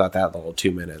 actually. I thought that little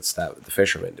 2 minutes, that the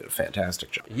fisherman did a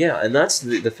fantastic job. Yeah, and that's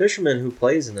the fisherman who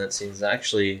plays in that scene is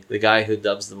actually the guy who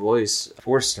dubs the voice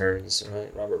for Stearns,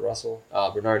 right? Robert Russell.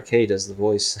 Bernard Kay does the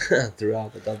voice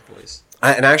throughout the dub voice.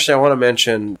 And actually, I want to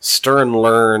mention, Stern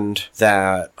learned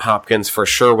that Hopkins for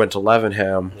sure went to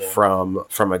Leavenham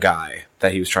from a guy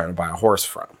that he was trying to buy a horse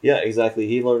from. Yeah, exactly.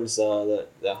 He learns that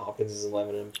Hopkins is in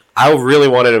Leavenham. I really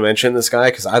wanted to mention this guy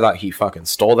because I thought he fucking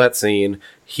stole that scene.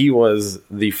 He was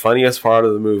the funniest part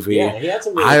of the movie. Yeah, he had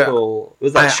some really cool...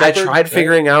 Was that Shepherd? I tried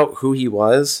figuring out who he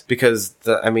was because,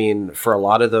 for a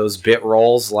lot of those bit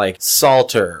roles, like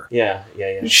Salter,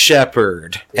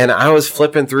 Shepherd, and I was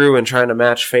flipping through and trying to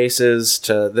match faces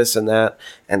to this and that,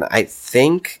 and I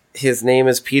think his name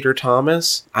is Peter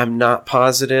Thomas. I'm not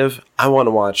positive. I want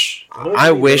to watch.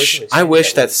 I wish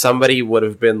that somebody would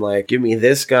have been like, give me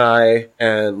this guy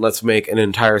and let's make an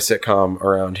entire sitcom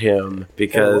around him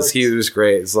because he was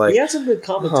great. It's like, he had some good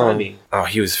comic timing. Oh,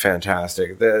 he was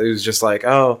fantastic. He was just like,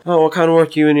 oh, what kind of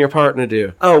work you and your partner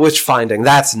do? Oh, witch finding.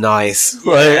 That's nice.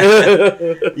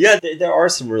 Yeah, yeah, there are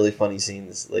some really funny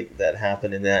scenes like that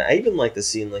happen in that. I even like the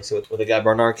scene with the guy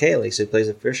Bernard Kay, so he plays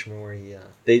a fisherman where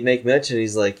they make mention.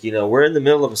 He's like, we're in the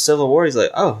middle of a civil war. He's like,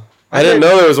 oh, I didn't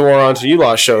know there was a war on until you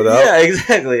lot showed up. Yeah,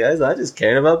 exactly. I just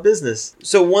cared about business.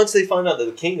 So once they find out that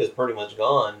the king is pretty much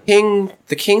gone...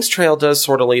 The King's Trail does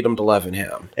sort of lead him to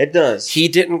Leavenham. It does. He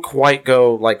didn't quite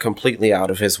go completely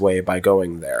out of his way by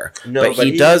going there. No, but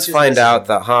he does find out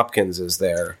that Hopkins is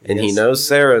there, and he knows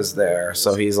Sarah's there,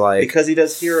 so he's like... Because he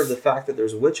does hear of the fact that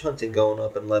there's witch hunting going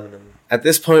up in Leavenham. At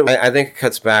this point, I think it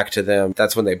cuts back to them.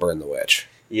 That's when they burn the witch.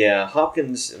 Yeah,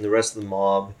 Hopkins and the rest of the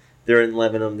mob... They're in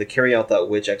Lebanon. They carry out that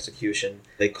witch execution.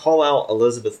 They call out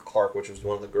Elizabeth Clark, which was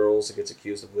one of the girls that gets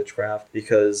accused of witchcraft,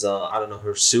 because, I don't know,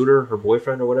 her suitor, her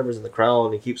boyfriend or whatever is in the crowd,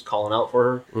 and he keeps calling out for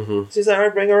her. Mm-hmm. So he's like, all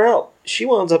right, bring her out. She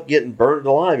winds up getting burned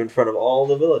alive in front of all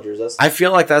the villagers. I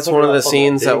feel like that's one of the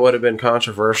scenes that would have been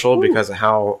controversial because of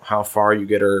how far you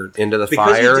get her into the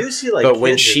fire. You do see, like, but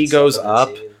when she goes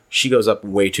up, she goes up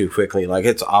way too quickly. Like,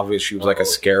 it's obvious she was like a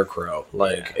scarecrow.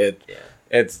 Like,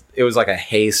 it was like a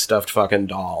hay stuffed fucking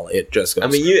doll. It just goes. I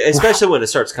mean, especially when it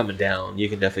starts coming down, you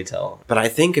can definitely tell. But I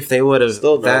think if they would have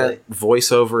that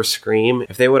voiceover scream,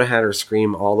 if they would have had her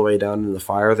scream all the way down in the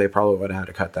fire, they probably would have had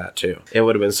to cut that too. It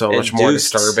would have been so much more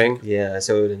disturbing. Yeah,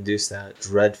 so it would induce that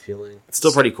dread feeling. It's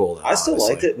still pretty cool though. I still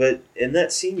liked it, but in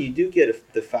that scene, you do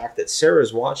get the fact that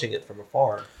Sarah's watching it from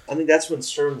afar. I think that's when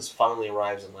Stearns finally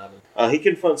arrives in Lebanon. He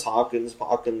confronts Hopkins.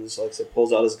 Hopkins, like I said,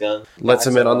 pulls out his gun. Lets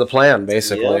him in on the plan,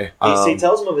 basically. Yeah. He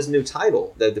tells him of his new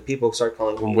title. That the people start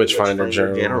calling him Witchfinder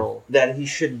General. That he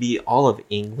should be all of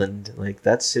England. Like,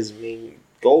 that's his main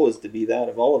goal, is to be that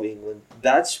of all of England.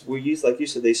 That's where like you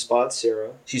said, they spot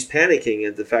Sarah. She's panicking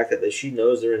at the fact that she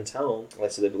knows they're in town. Like I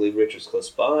said, they believe Richard's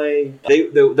close by.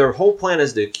 Their whole plan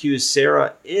is to accuse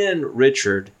Sarah and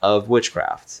Richard of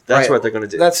witchcraft. That's what they're going to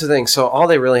do. That's the thing. So all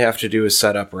they really have to do is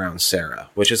set up around Sarah,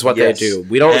 which is what they do.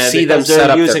 We don't see them set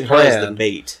up their plan. Her as the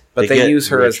bait. But they use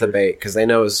her as the bait because they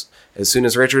know as soon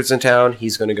as Richard's in town,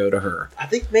 he's going to go to her. I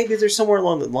think maybe there's somewhere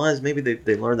along the lines, maybe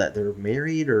they learned that they're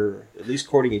married or at least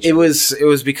courting each other. It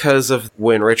was because of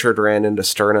when Richard ran into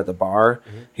Stern at the bar.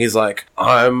 Mm-hmm. He's like,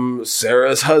 "I'm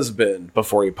Sarah's husband,"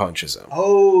 before he punches him.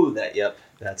 Oh, yep.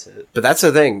 That's it. But that's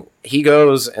the thing. He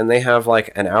goes and they have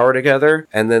like an hour together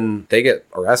and then they get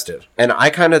arrested. And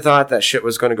I kind of thought that shit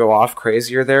was going to go off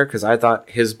crazier there because I thought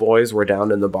his boys were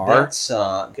down in the bar. That's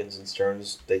Guns and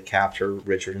Stearns. They capture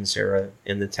Richard and Sarah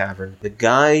in the tavern. The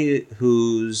guy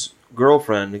whose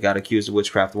girlfriend got accused of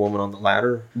witchcraft, the woman on the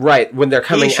ladder. Right. When they're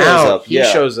coming out, he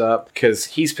shows up because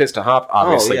he's pissed to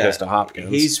pissed to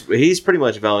Hopkins. He's pretty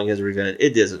much vowing his revenge.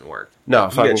 It doesn't work. No,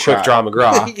 fucking Quick Draw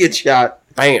McGraw. He gets shot.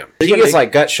 Bam. He gets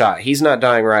like gut shot. He's not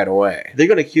dying right away. They're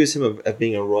going to accuse him of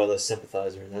being a royalist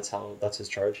sympathizer, and that's his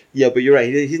charge. Yeah, but you're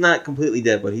right. He's not completely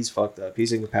dead, but he's fucked up.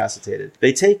 He's incapacitated.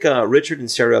 They take Richard and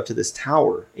Sarah up to this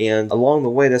tower, and along the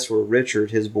way, that's where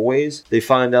Richard, his boys, they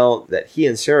find out that he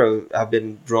and Sarah have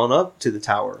been drawn up to the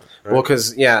tower. Right? Well,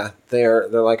 because, they're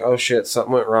like, oh shit,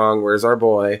 something went wrong. Where's our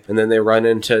boy? And then they run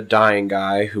into Dying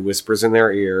Guy who whispers in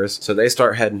their ears. So they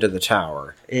start heading to the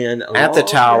tower. And at the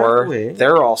tower,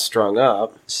 they're all strung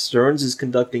up. Stearns is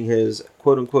conducting his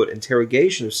quote-unquote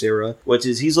interrogation of Sarah, which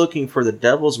is he's looking for the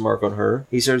devil's mark on her.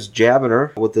 He starts jabbing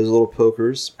her with those little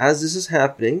pokers. As this is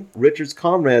happening, Richard's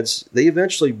comrades, they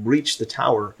eventually breach the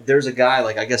tower. There's a guy,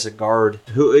 like I guess a guard,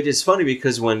 who it is funny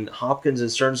because when Hopkins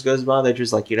and Stearns goes by, they're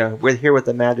just like, we're here with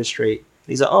the magistrate.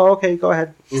 He's like, oh, okay, go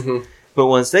ahead. Mm-hmm. But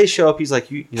once they show up, he's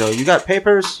like, you got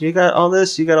papers? You got all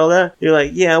this? You got all that? You're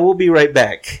like, yeah, we'll be right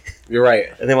back. You're right.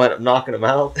 And they wind up knocking him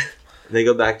out. They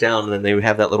go back down, and then they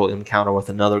have that little encounter with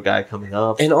another guy coming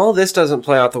up. And all this doesn't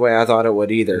play out the way I thought it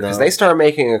would either. Because they start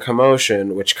making a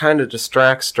commotion, which kind of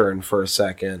distracts Stern for a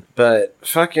second. But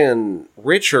fucking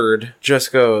Richard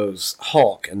just goes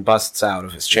Hulk and busts out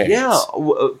of his chains. Yeah,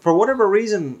 for whatever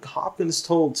reason, Hopkins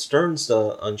told Stearns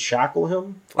to unshackle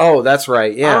him. Oh, that's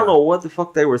right, yeah. I don't know what the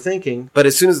fuck they were thinking. But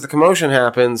as soon as the commotion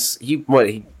happens, he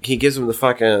gives him the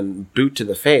fucking boot to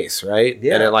the face, right?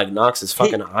 Yeah. And it like knocks his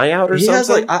fucking eye out or something? He has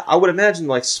like, I would imagine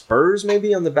like spurs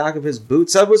maybe on the back of his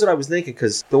boots. That was what I was thinking,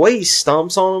 because the way he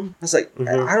stomps on him, I was like,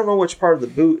 I don't know which part of the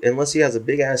boot, unless he has a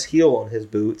big ass heel on his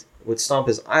boot, would stomp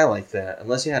his eye like that,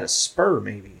 unless he had a spur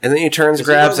maybe. And then he turns,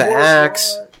 grabs an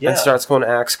axe, and starts going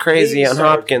axe crazy on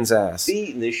Hopkins' ass.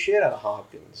 Beating the shit out of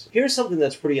Hopkins. Here's something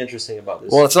that's pretty interesting about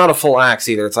this. Well, it's not a full axe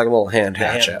either. It's like a little hand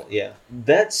hatchet. Yeah.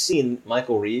 That scene,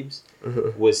 Michael Reeves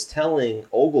was telling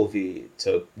Ogilvy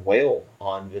to wail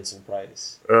on Vincent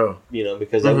Price. Oh.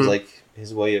 Because that was like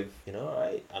his way of,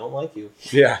 I don't like you.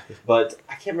 Yeah. But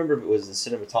I can't remember if it was the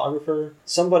cinematographer,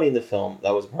 somebody in the film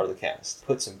that was part of the cast,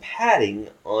 put some padding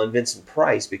on Vincent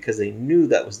Price because they knew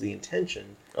that was the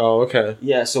intention. Oh, okay.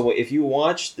 Yeah, so if you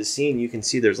watch the scene, you can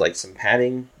see there's like some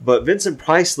padding. But Vincent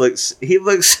Price looks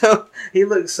so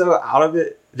out of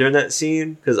it during that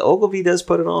scene, because Ogilvy does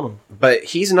put it on him. But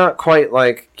he's not quite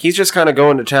like, he's just kind of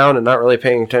going to town and not really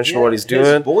paying attention to what he's doing.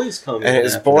 His boys come in. And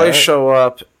his boys show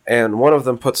up, and one of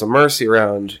them puts a mercy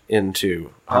round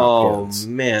into Hopkins. Oh,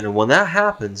 man. And when that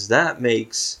happens, that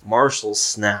makes Marshall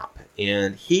snap.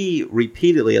 And he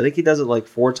repeatedly, I think he does it like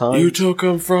 4 times. You took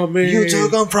him from me. You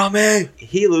took him from me.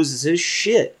 He loses his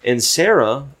shit. And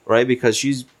Sarah right? Because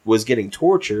she was getting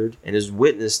tortured and has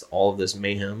witnessed all of this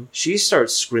mayhem. She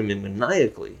starts screaming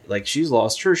maniacally, like she's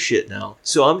lost her shit now.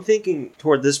 So I'm thinking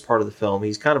toward this part of the film,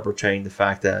 he's kind of portraying the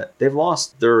fact that they've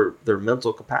lost their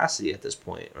mental capacity at this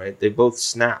point, right? They both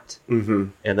snapped. Mm-hmm.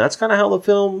 And that's kind of how the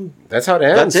film... That's how it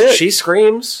ends. That's it. She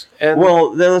screams. And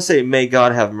Well, then let's say, may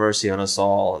God have mercy on us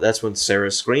all. That's when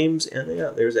Sarah screams, and yeah,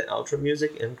 there's the outro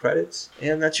music and credits.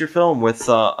 And that's your film with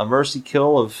a mercy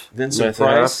kill of Vincent Anthony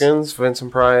Price. Hopkins,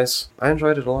 Vincent Price. I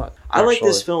enjoyed it a lot. I like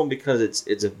this actually. film because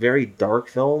it's a very dark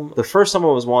film. The first time I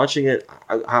was watching it,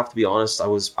 I have to be honest, I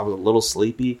was a little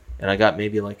sleepy, and I got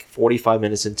maybe like 45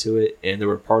 minutes into it, and there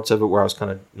were parts of it where I was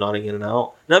kind of nodding in and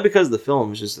out. Not because of the film, it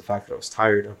was just the fact that I was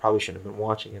tired, and I probably shouldn't have been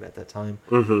watching it at that time.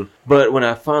 Mm-hmm. But when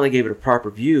I finally gave it a proper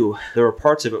view, there were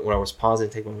parts of it when I was pausing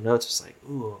and taking my notes, it's like,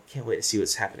 ooh, can't wait to see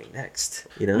what's happening next.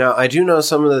 You know? Now, I do know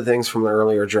some of the things from the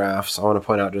earlier drafts. I want to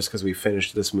point out, just because we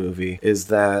finished this movie, is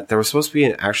that there was supposed to be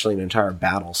actually an entire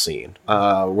battle scene where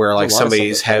like A lot of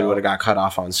somebody's stuff head like would have got cut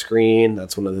off on screen.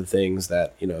 That's one of the things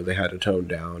that they had to tone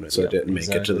down, so Yeah, it didn't make it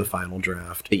to exactly. the final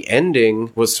draft. The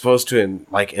ending was supposed to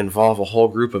involve a whole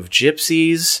group of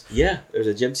gypsies. Yeah, there's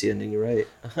a gypsy ending, you're right.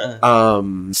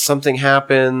 Something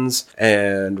happens,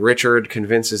 and Richard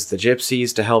convinces the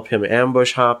gypsies to help him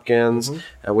ambush Hopkins. Mm-hmm.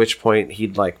 At which point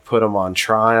he'd put him on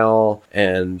trial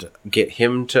and get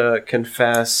him to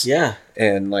confess. Yeah.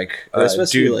 And was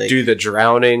supposed to be, do the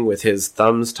drowning with his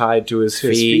thumbs tied to his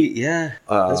feet. Yeah,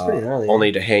 that's pretty gnarly.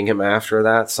 Only to hang him after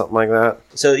that, something like that.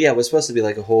 So yeah, it was supposed to be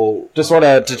like a whole Just sort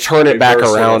of to turn it back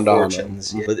reversal of around on him.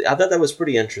 fortunes. Yeah. But I thought that was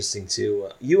pretty interesting too.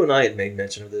 You and I had made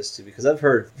mention of this too, because I've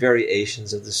heard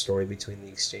variations of the story between the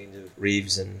exchange of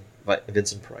Reeves and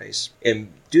Vincent Price,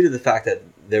 and due to the fact that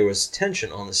there was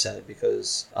tension on the set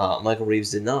because Michael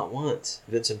Reeves did not want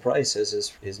Vincent Price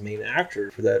as his main actor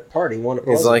for that part. He wanted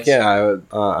He's like, presence.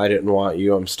 I didn't want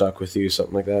you. I'm stuck with you.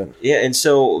 Something like that. Yeah, and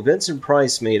so Vincent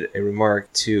Price made a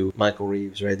remark to Michael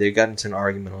Reeves, right? They got into an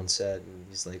argument on set, and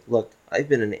he's like, look, I've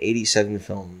been in 87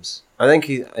 films. I think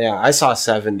I saw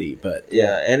 70, but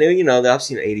Yeah, and I've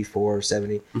seen 84 or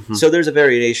 70. Mm-hmm. So there's a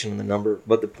variation in the number.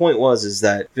 But the point is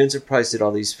that Vincent Price did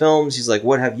all these films. He's like,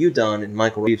 what have you done? And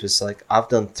Michael Reeves was like, I've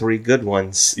done 3 good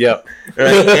ones. Yep.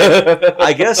 Right? And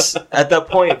I guess at that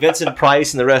point, Vincent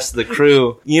Price and the rest of the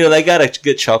crew, they got a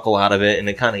good chuckle out of it, and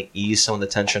it kind of eased some of the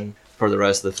tension for the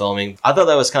rest of the filming. I thought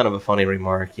that was kind of a funny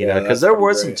remark, Yeah, because that's there pretty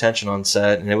was some great. tension on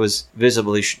set, and it was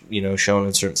visibly, shown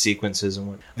in certain sequences and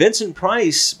what. Vincent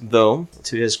Price, though,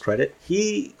 to his credit,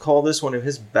 he called this one of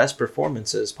his best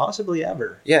performances, possibly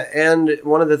ever. Yeah, and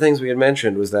one of the things we had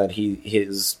mentioned was that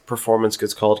his performance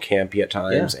gets called campy at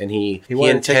times, and he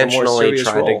wanted to take a more intentionally serious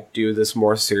tried role. to do this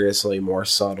more seriously, more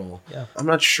subtle. Yeah. I'm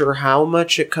not sure how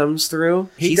much it comes through.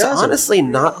 He's doesn't. honestly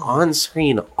not on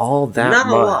screen all that Not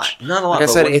much. a lot. Not a lot. Like I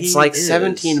but said, when it's he like is-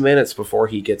 17 minutes before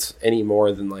he gets any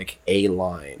more than a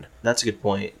line. That's a good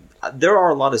point. There are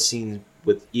a lot of scenes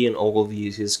with Ian Ogilvy,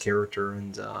 his character,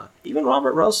 and even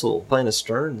Robert Russell playing a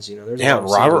Stearns. There's a Yeah, lot of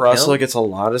scenes Robert with Russell him. gets a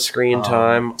lot of screen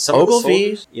time. Some of the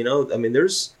Ogilvy, soldiers,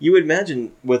 there's. You would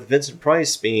imagine with Vincent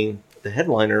Price being the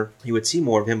headliner, you would see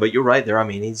more of him. But you're right there.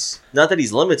 He's not that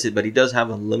he's limited, but he does have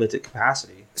a limited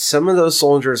capacity. some of those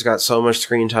soldiers got so much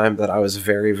screen time that I was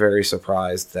very, very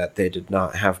surprised that they did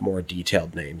not have more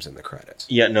detailed names in the credits.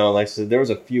 Yeah, no, like I said, there was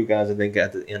a few guys I think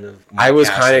at the end of. I was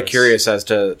kind of Cass's. curious as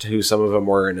to who some of them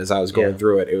were, and as I was going Yeah.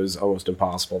 through it, it was almost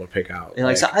impossible to pick out.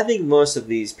 And so I think most of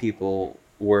these people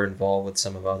were involved with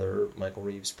some of other Michael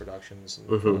Reeves productions and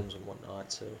Mhm. films and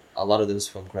whatnot. So a lot of those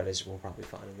film credits we'll probably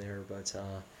find in there. But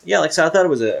yeah, like I said, I thought it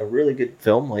was a really good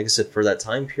film. Like I said, for that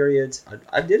time period,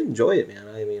 I did enjoy it, man.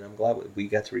 I mean, I'm glad we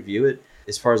got to review it.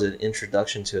 As far as an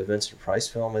introduction to a Vincent Price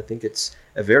film, I think it's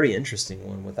a very interesting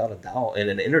one, without a doubt, and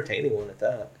an entertaining one at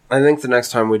that. I think the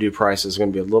next time we do Price is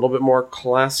going to be a little bit more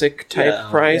classic type Yeah,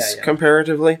 Price yeah.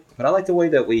 comparatively. But I like the way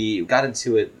that we got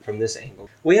into it from this angle.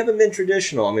 We haven't been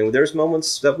traditional. I mean, there's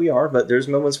moments that we are, but there's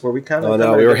moments where we kind of. Oh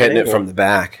no, we were hitting it from the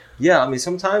back. Yeah, I mean,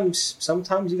 sometimes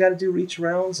you got to do reach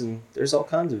arounds, and there's all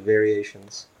kinds of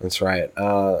variations. That's right.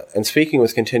 And speaking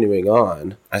with continuing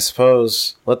on, I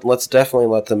suppose let's definitely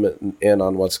let them in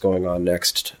on what's going on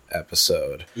next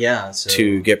episode Yeah, so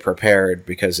to get prepared,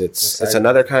 because it's Excited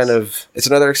another about kind this. of it's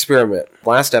another experiment.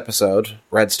 Last episode,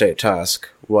 Red State Tusk,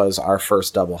 was our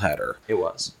first doubleheader. it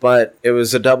was. But it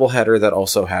was a doubleheader that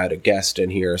also had a guest in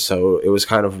here, so it was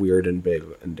kind of weird and big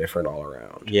and different all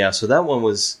around. Yeah, so that one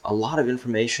was a lot of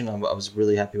information. I was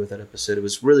really happy with that episode. It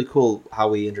was really cool how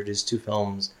we introduced two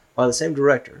films by the same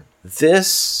director.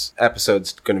 This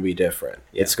episode's going to be different.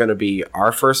 It's going to be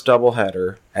our first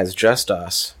doubleheader as just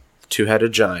us,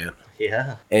 two-headed giant.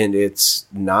 Yeah. And it's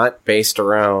not based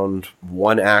around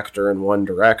one actor and one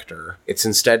director. It's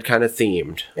instead kind of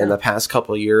themed. In the past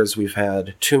couple of years, we've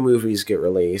had 2 movies get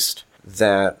released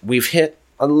that we've hit.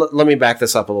 Let me back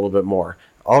this up a little bit more.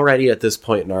 Already at this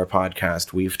point in our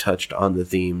podcast, we've touched on the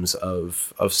themes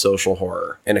of social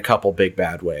horror in a couple big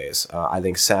bad ways. I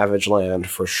think Savage Land,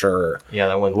 for sure, Yeah,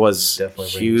 that one was definitely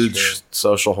huge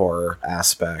social horror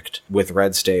aspect. With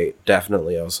Red State,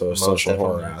 definitely also a Most social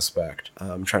horror definitely. aspect.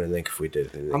 I'm trying to think if we did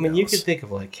anything I mean, you else. could think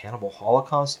of like Cannibal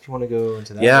Holocaust if you want to go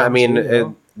into that. Yeah, I realm mean, too, you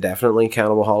know? definitely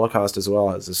Cannibal Holocaust as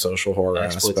well as a social horror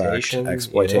Exploitation, aspect,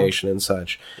 exploitation and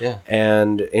such. Yeah.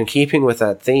 And in keeping with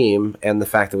that theme and the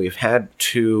fact that we've had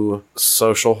 2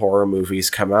 social horror movies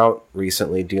come out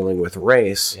recently dealing with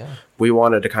race, Yeah. we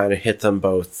wanted to kind of hit them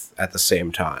both at the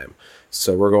same time.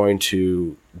 So we're going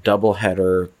to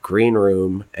doubleheader Green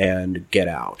Room and Get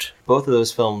Out. Both of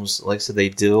those films, like I said, they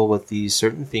deal with these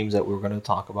certain themes that we're going to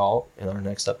talk about in our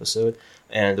next episode,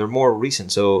 and they're more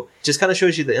recent. So it just kind of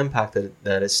shows you the impact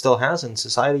that it still has in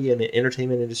society and the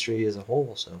entertainment industry as a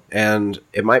whole. So And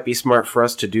it might be smart for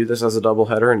us to do this as a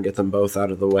doubleheader and get them both out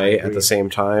of the way at agree. the same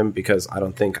time, because I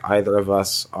don't think either of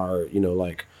us are,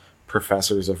 like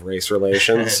professors of race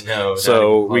relations. No, not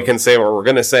so even we close. can say what we're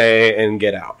going to say and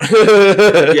get out.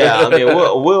 yeah, I mean,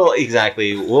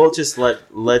 we'll just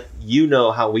let you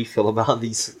know how we feel about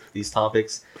these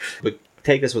topics, but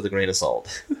take us with a grain of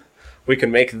salt. We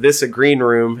can make this a green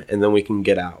room and then we can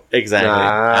get out. Exactly.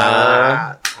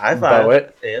 High five. Bow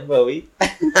it. And Bowie.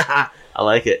 I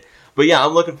like it. But yeah,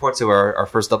 I'm looking forward to our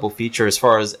first double feature as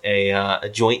far as a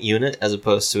joint unit as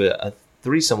opposed to a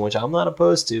threesome, which I'm not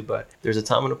opposed to, but there's a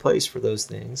time and a place for those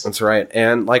things. That's right.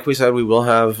 And like we said, we will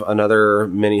have another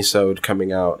mini-sode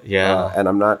coming out. Yeah. And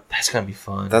That's going to be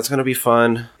fun. that's going to be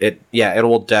fun. It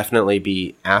will definitely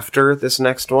be after this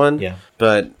next one. Yeah.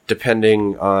 But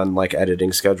depending on like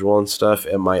editing schedule and stuff,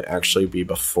 it might actually be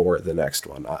before the next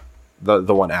one.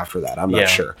 The one after that. I'm Yeah. not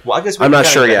sure. Well, I guess we I'm can not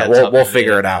kinda sure get a yet. heads up We'll in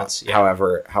figure it out. advance. Yeah.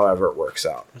 However it works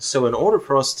out. So in order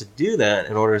for us to do that,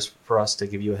 in order for us to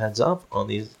give you a heads up on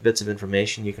these bits of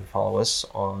information, you can follow us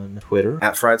on Twitter.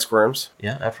 At Fried Squirms.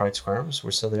 Yeah, at Fried Squirms.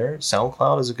 We're still there.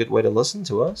 SoundCloud is a good way to listen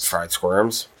to us. Fried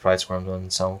Squirms. Fried Squirms on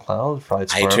SoundCloud. Fried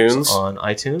Squirms iTunes. on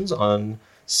iTunes, on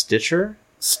Stitcher,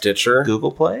 Stitcher.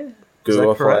 Google Play.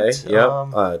 Google Is that Play. correct?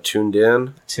 Yep. Tuned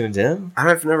In. Tuned in.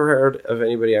 I've never heard of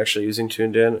anybody actually using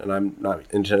Tuned In, and I'm not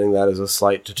intending that as a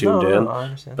slight to Tuned In. No, I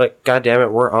understand. But God damn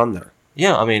it, we're on there.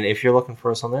 Yeah, I mean, if you're looking for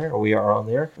us on there, we are on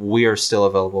there. We are still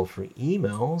available for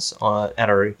emails at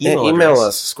our email Email address.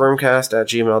 us,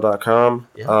 squirmcast@gmail.com.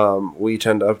 Yeah. We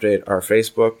tend to update our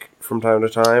Facebook from time to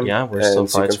time. Yeah, we're and still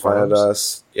so you Fried can find Squirms.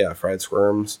 us. Yeah, Fried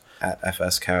Squirms at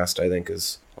FSCast, I think,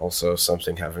 is also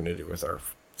something having to do with our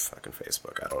fucking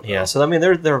Facebook. I don't know. Yeah, so I mean,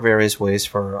 there are various ways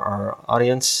for our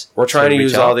audience. We're trying to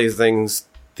reach use all out.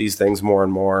 these things more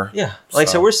and more. Yeah, like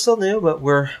So- so we're still new, but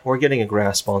we're getting a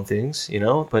grasp on things, you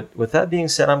know. But with that being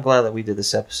said, I'm glad that we did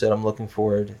this episode. I'm looking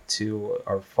forward to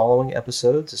our following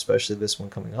episodes, especially this one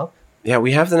coming up. Yeah,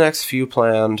 we have the next few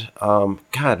planned.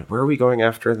 God, where are we going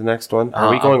after the next one?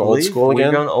 Are we I going old believe school again?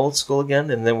 We're going old school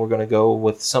again, and then we're going to go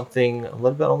with something a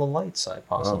little bit on the light side,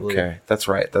 possibly. Okay, that's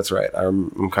right.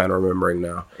 I'm kind of remembering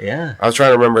now. Yeah. I was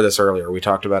trying to remember this earlier. We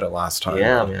talked about it last time.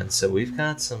 Yeah, man. So we've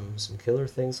got some killer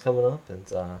things coming up,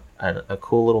 and a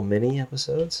cool little mini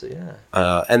episode. So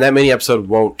yeah. And that mini episode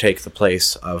won't take the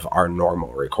place of our normal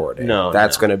recording. No,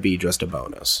 that's no. going to be just a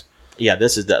bonus. Yeah,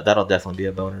 that'll definitely be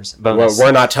a bonus. Well,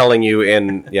 we're not telling you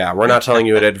in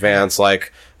advance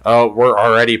like, oh, we're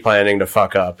already planning to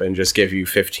fuck up and just give you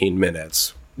 15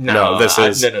 minutes. No, this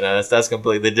is no. That's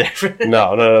completely different.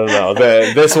 no.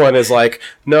 This one is like,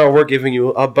 no, we're giving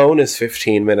you a bonus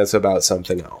 15 minutes about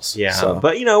something else. Yeah, So,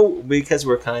 but you know, because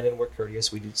we're kind and we're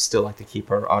courteous, we do still like to keep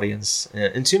our audience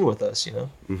in tune with us. You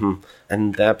know.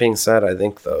 and that being said, I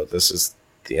think though this is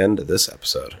the end of this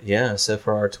episode. Yeah. So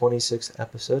for our 26th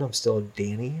episode, I'm still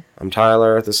Danny. I'm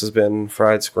Tyler. This has been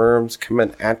Fried Squirms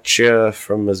coming at you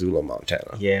from Missoula,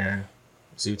 Montana. Yeah.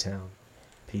 Zootown.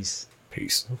 Peace.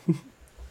 Peace.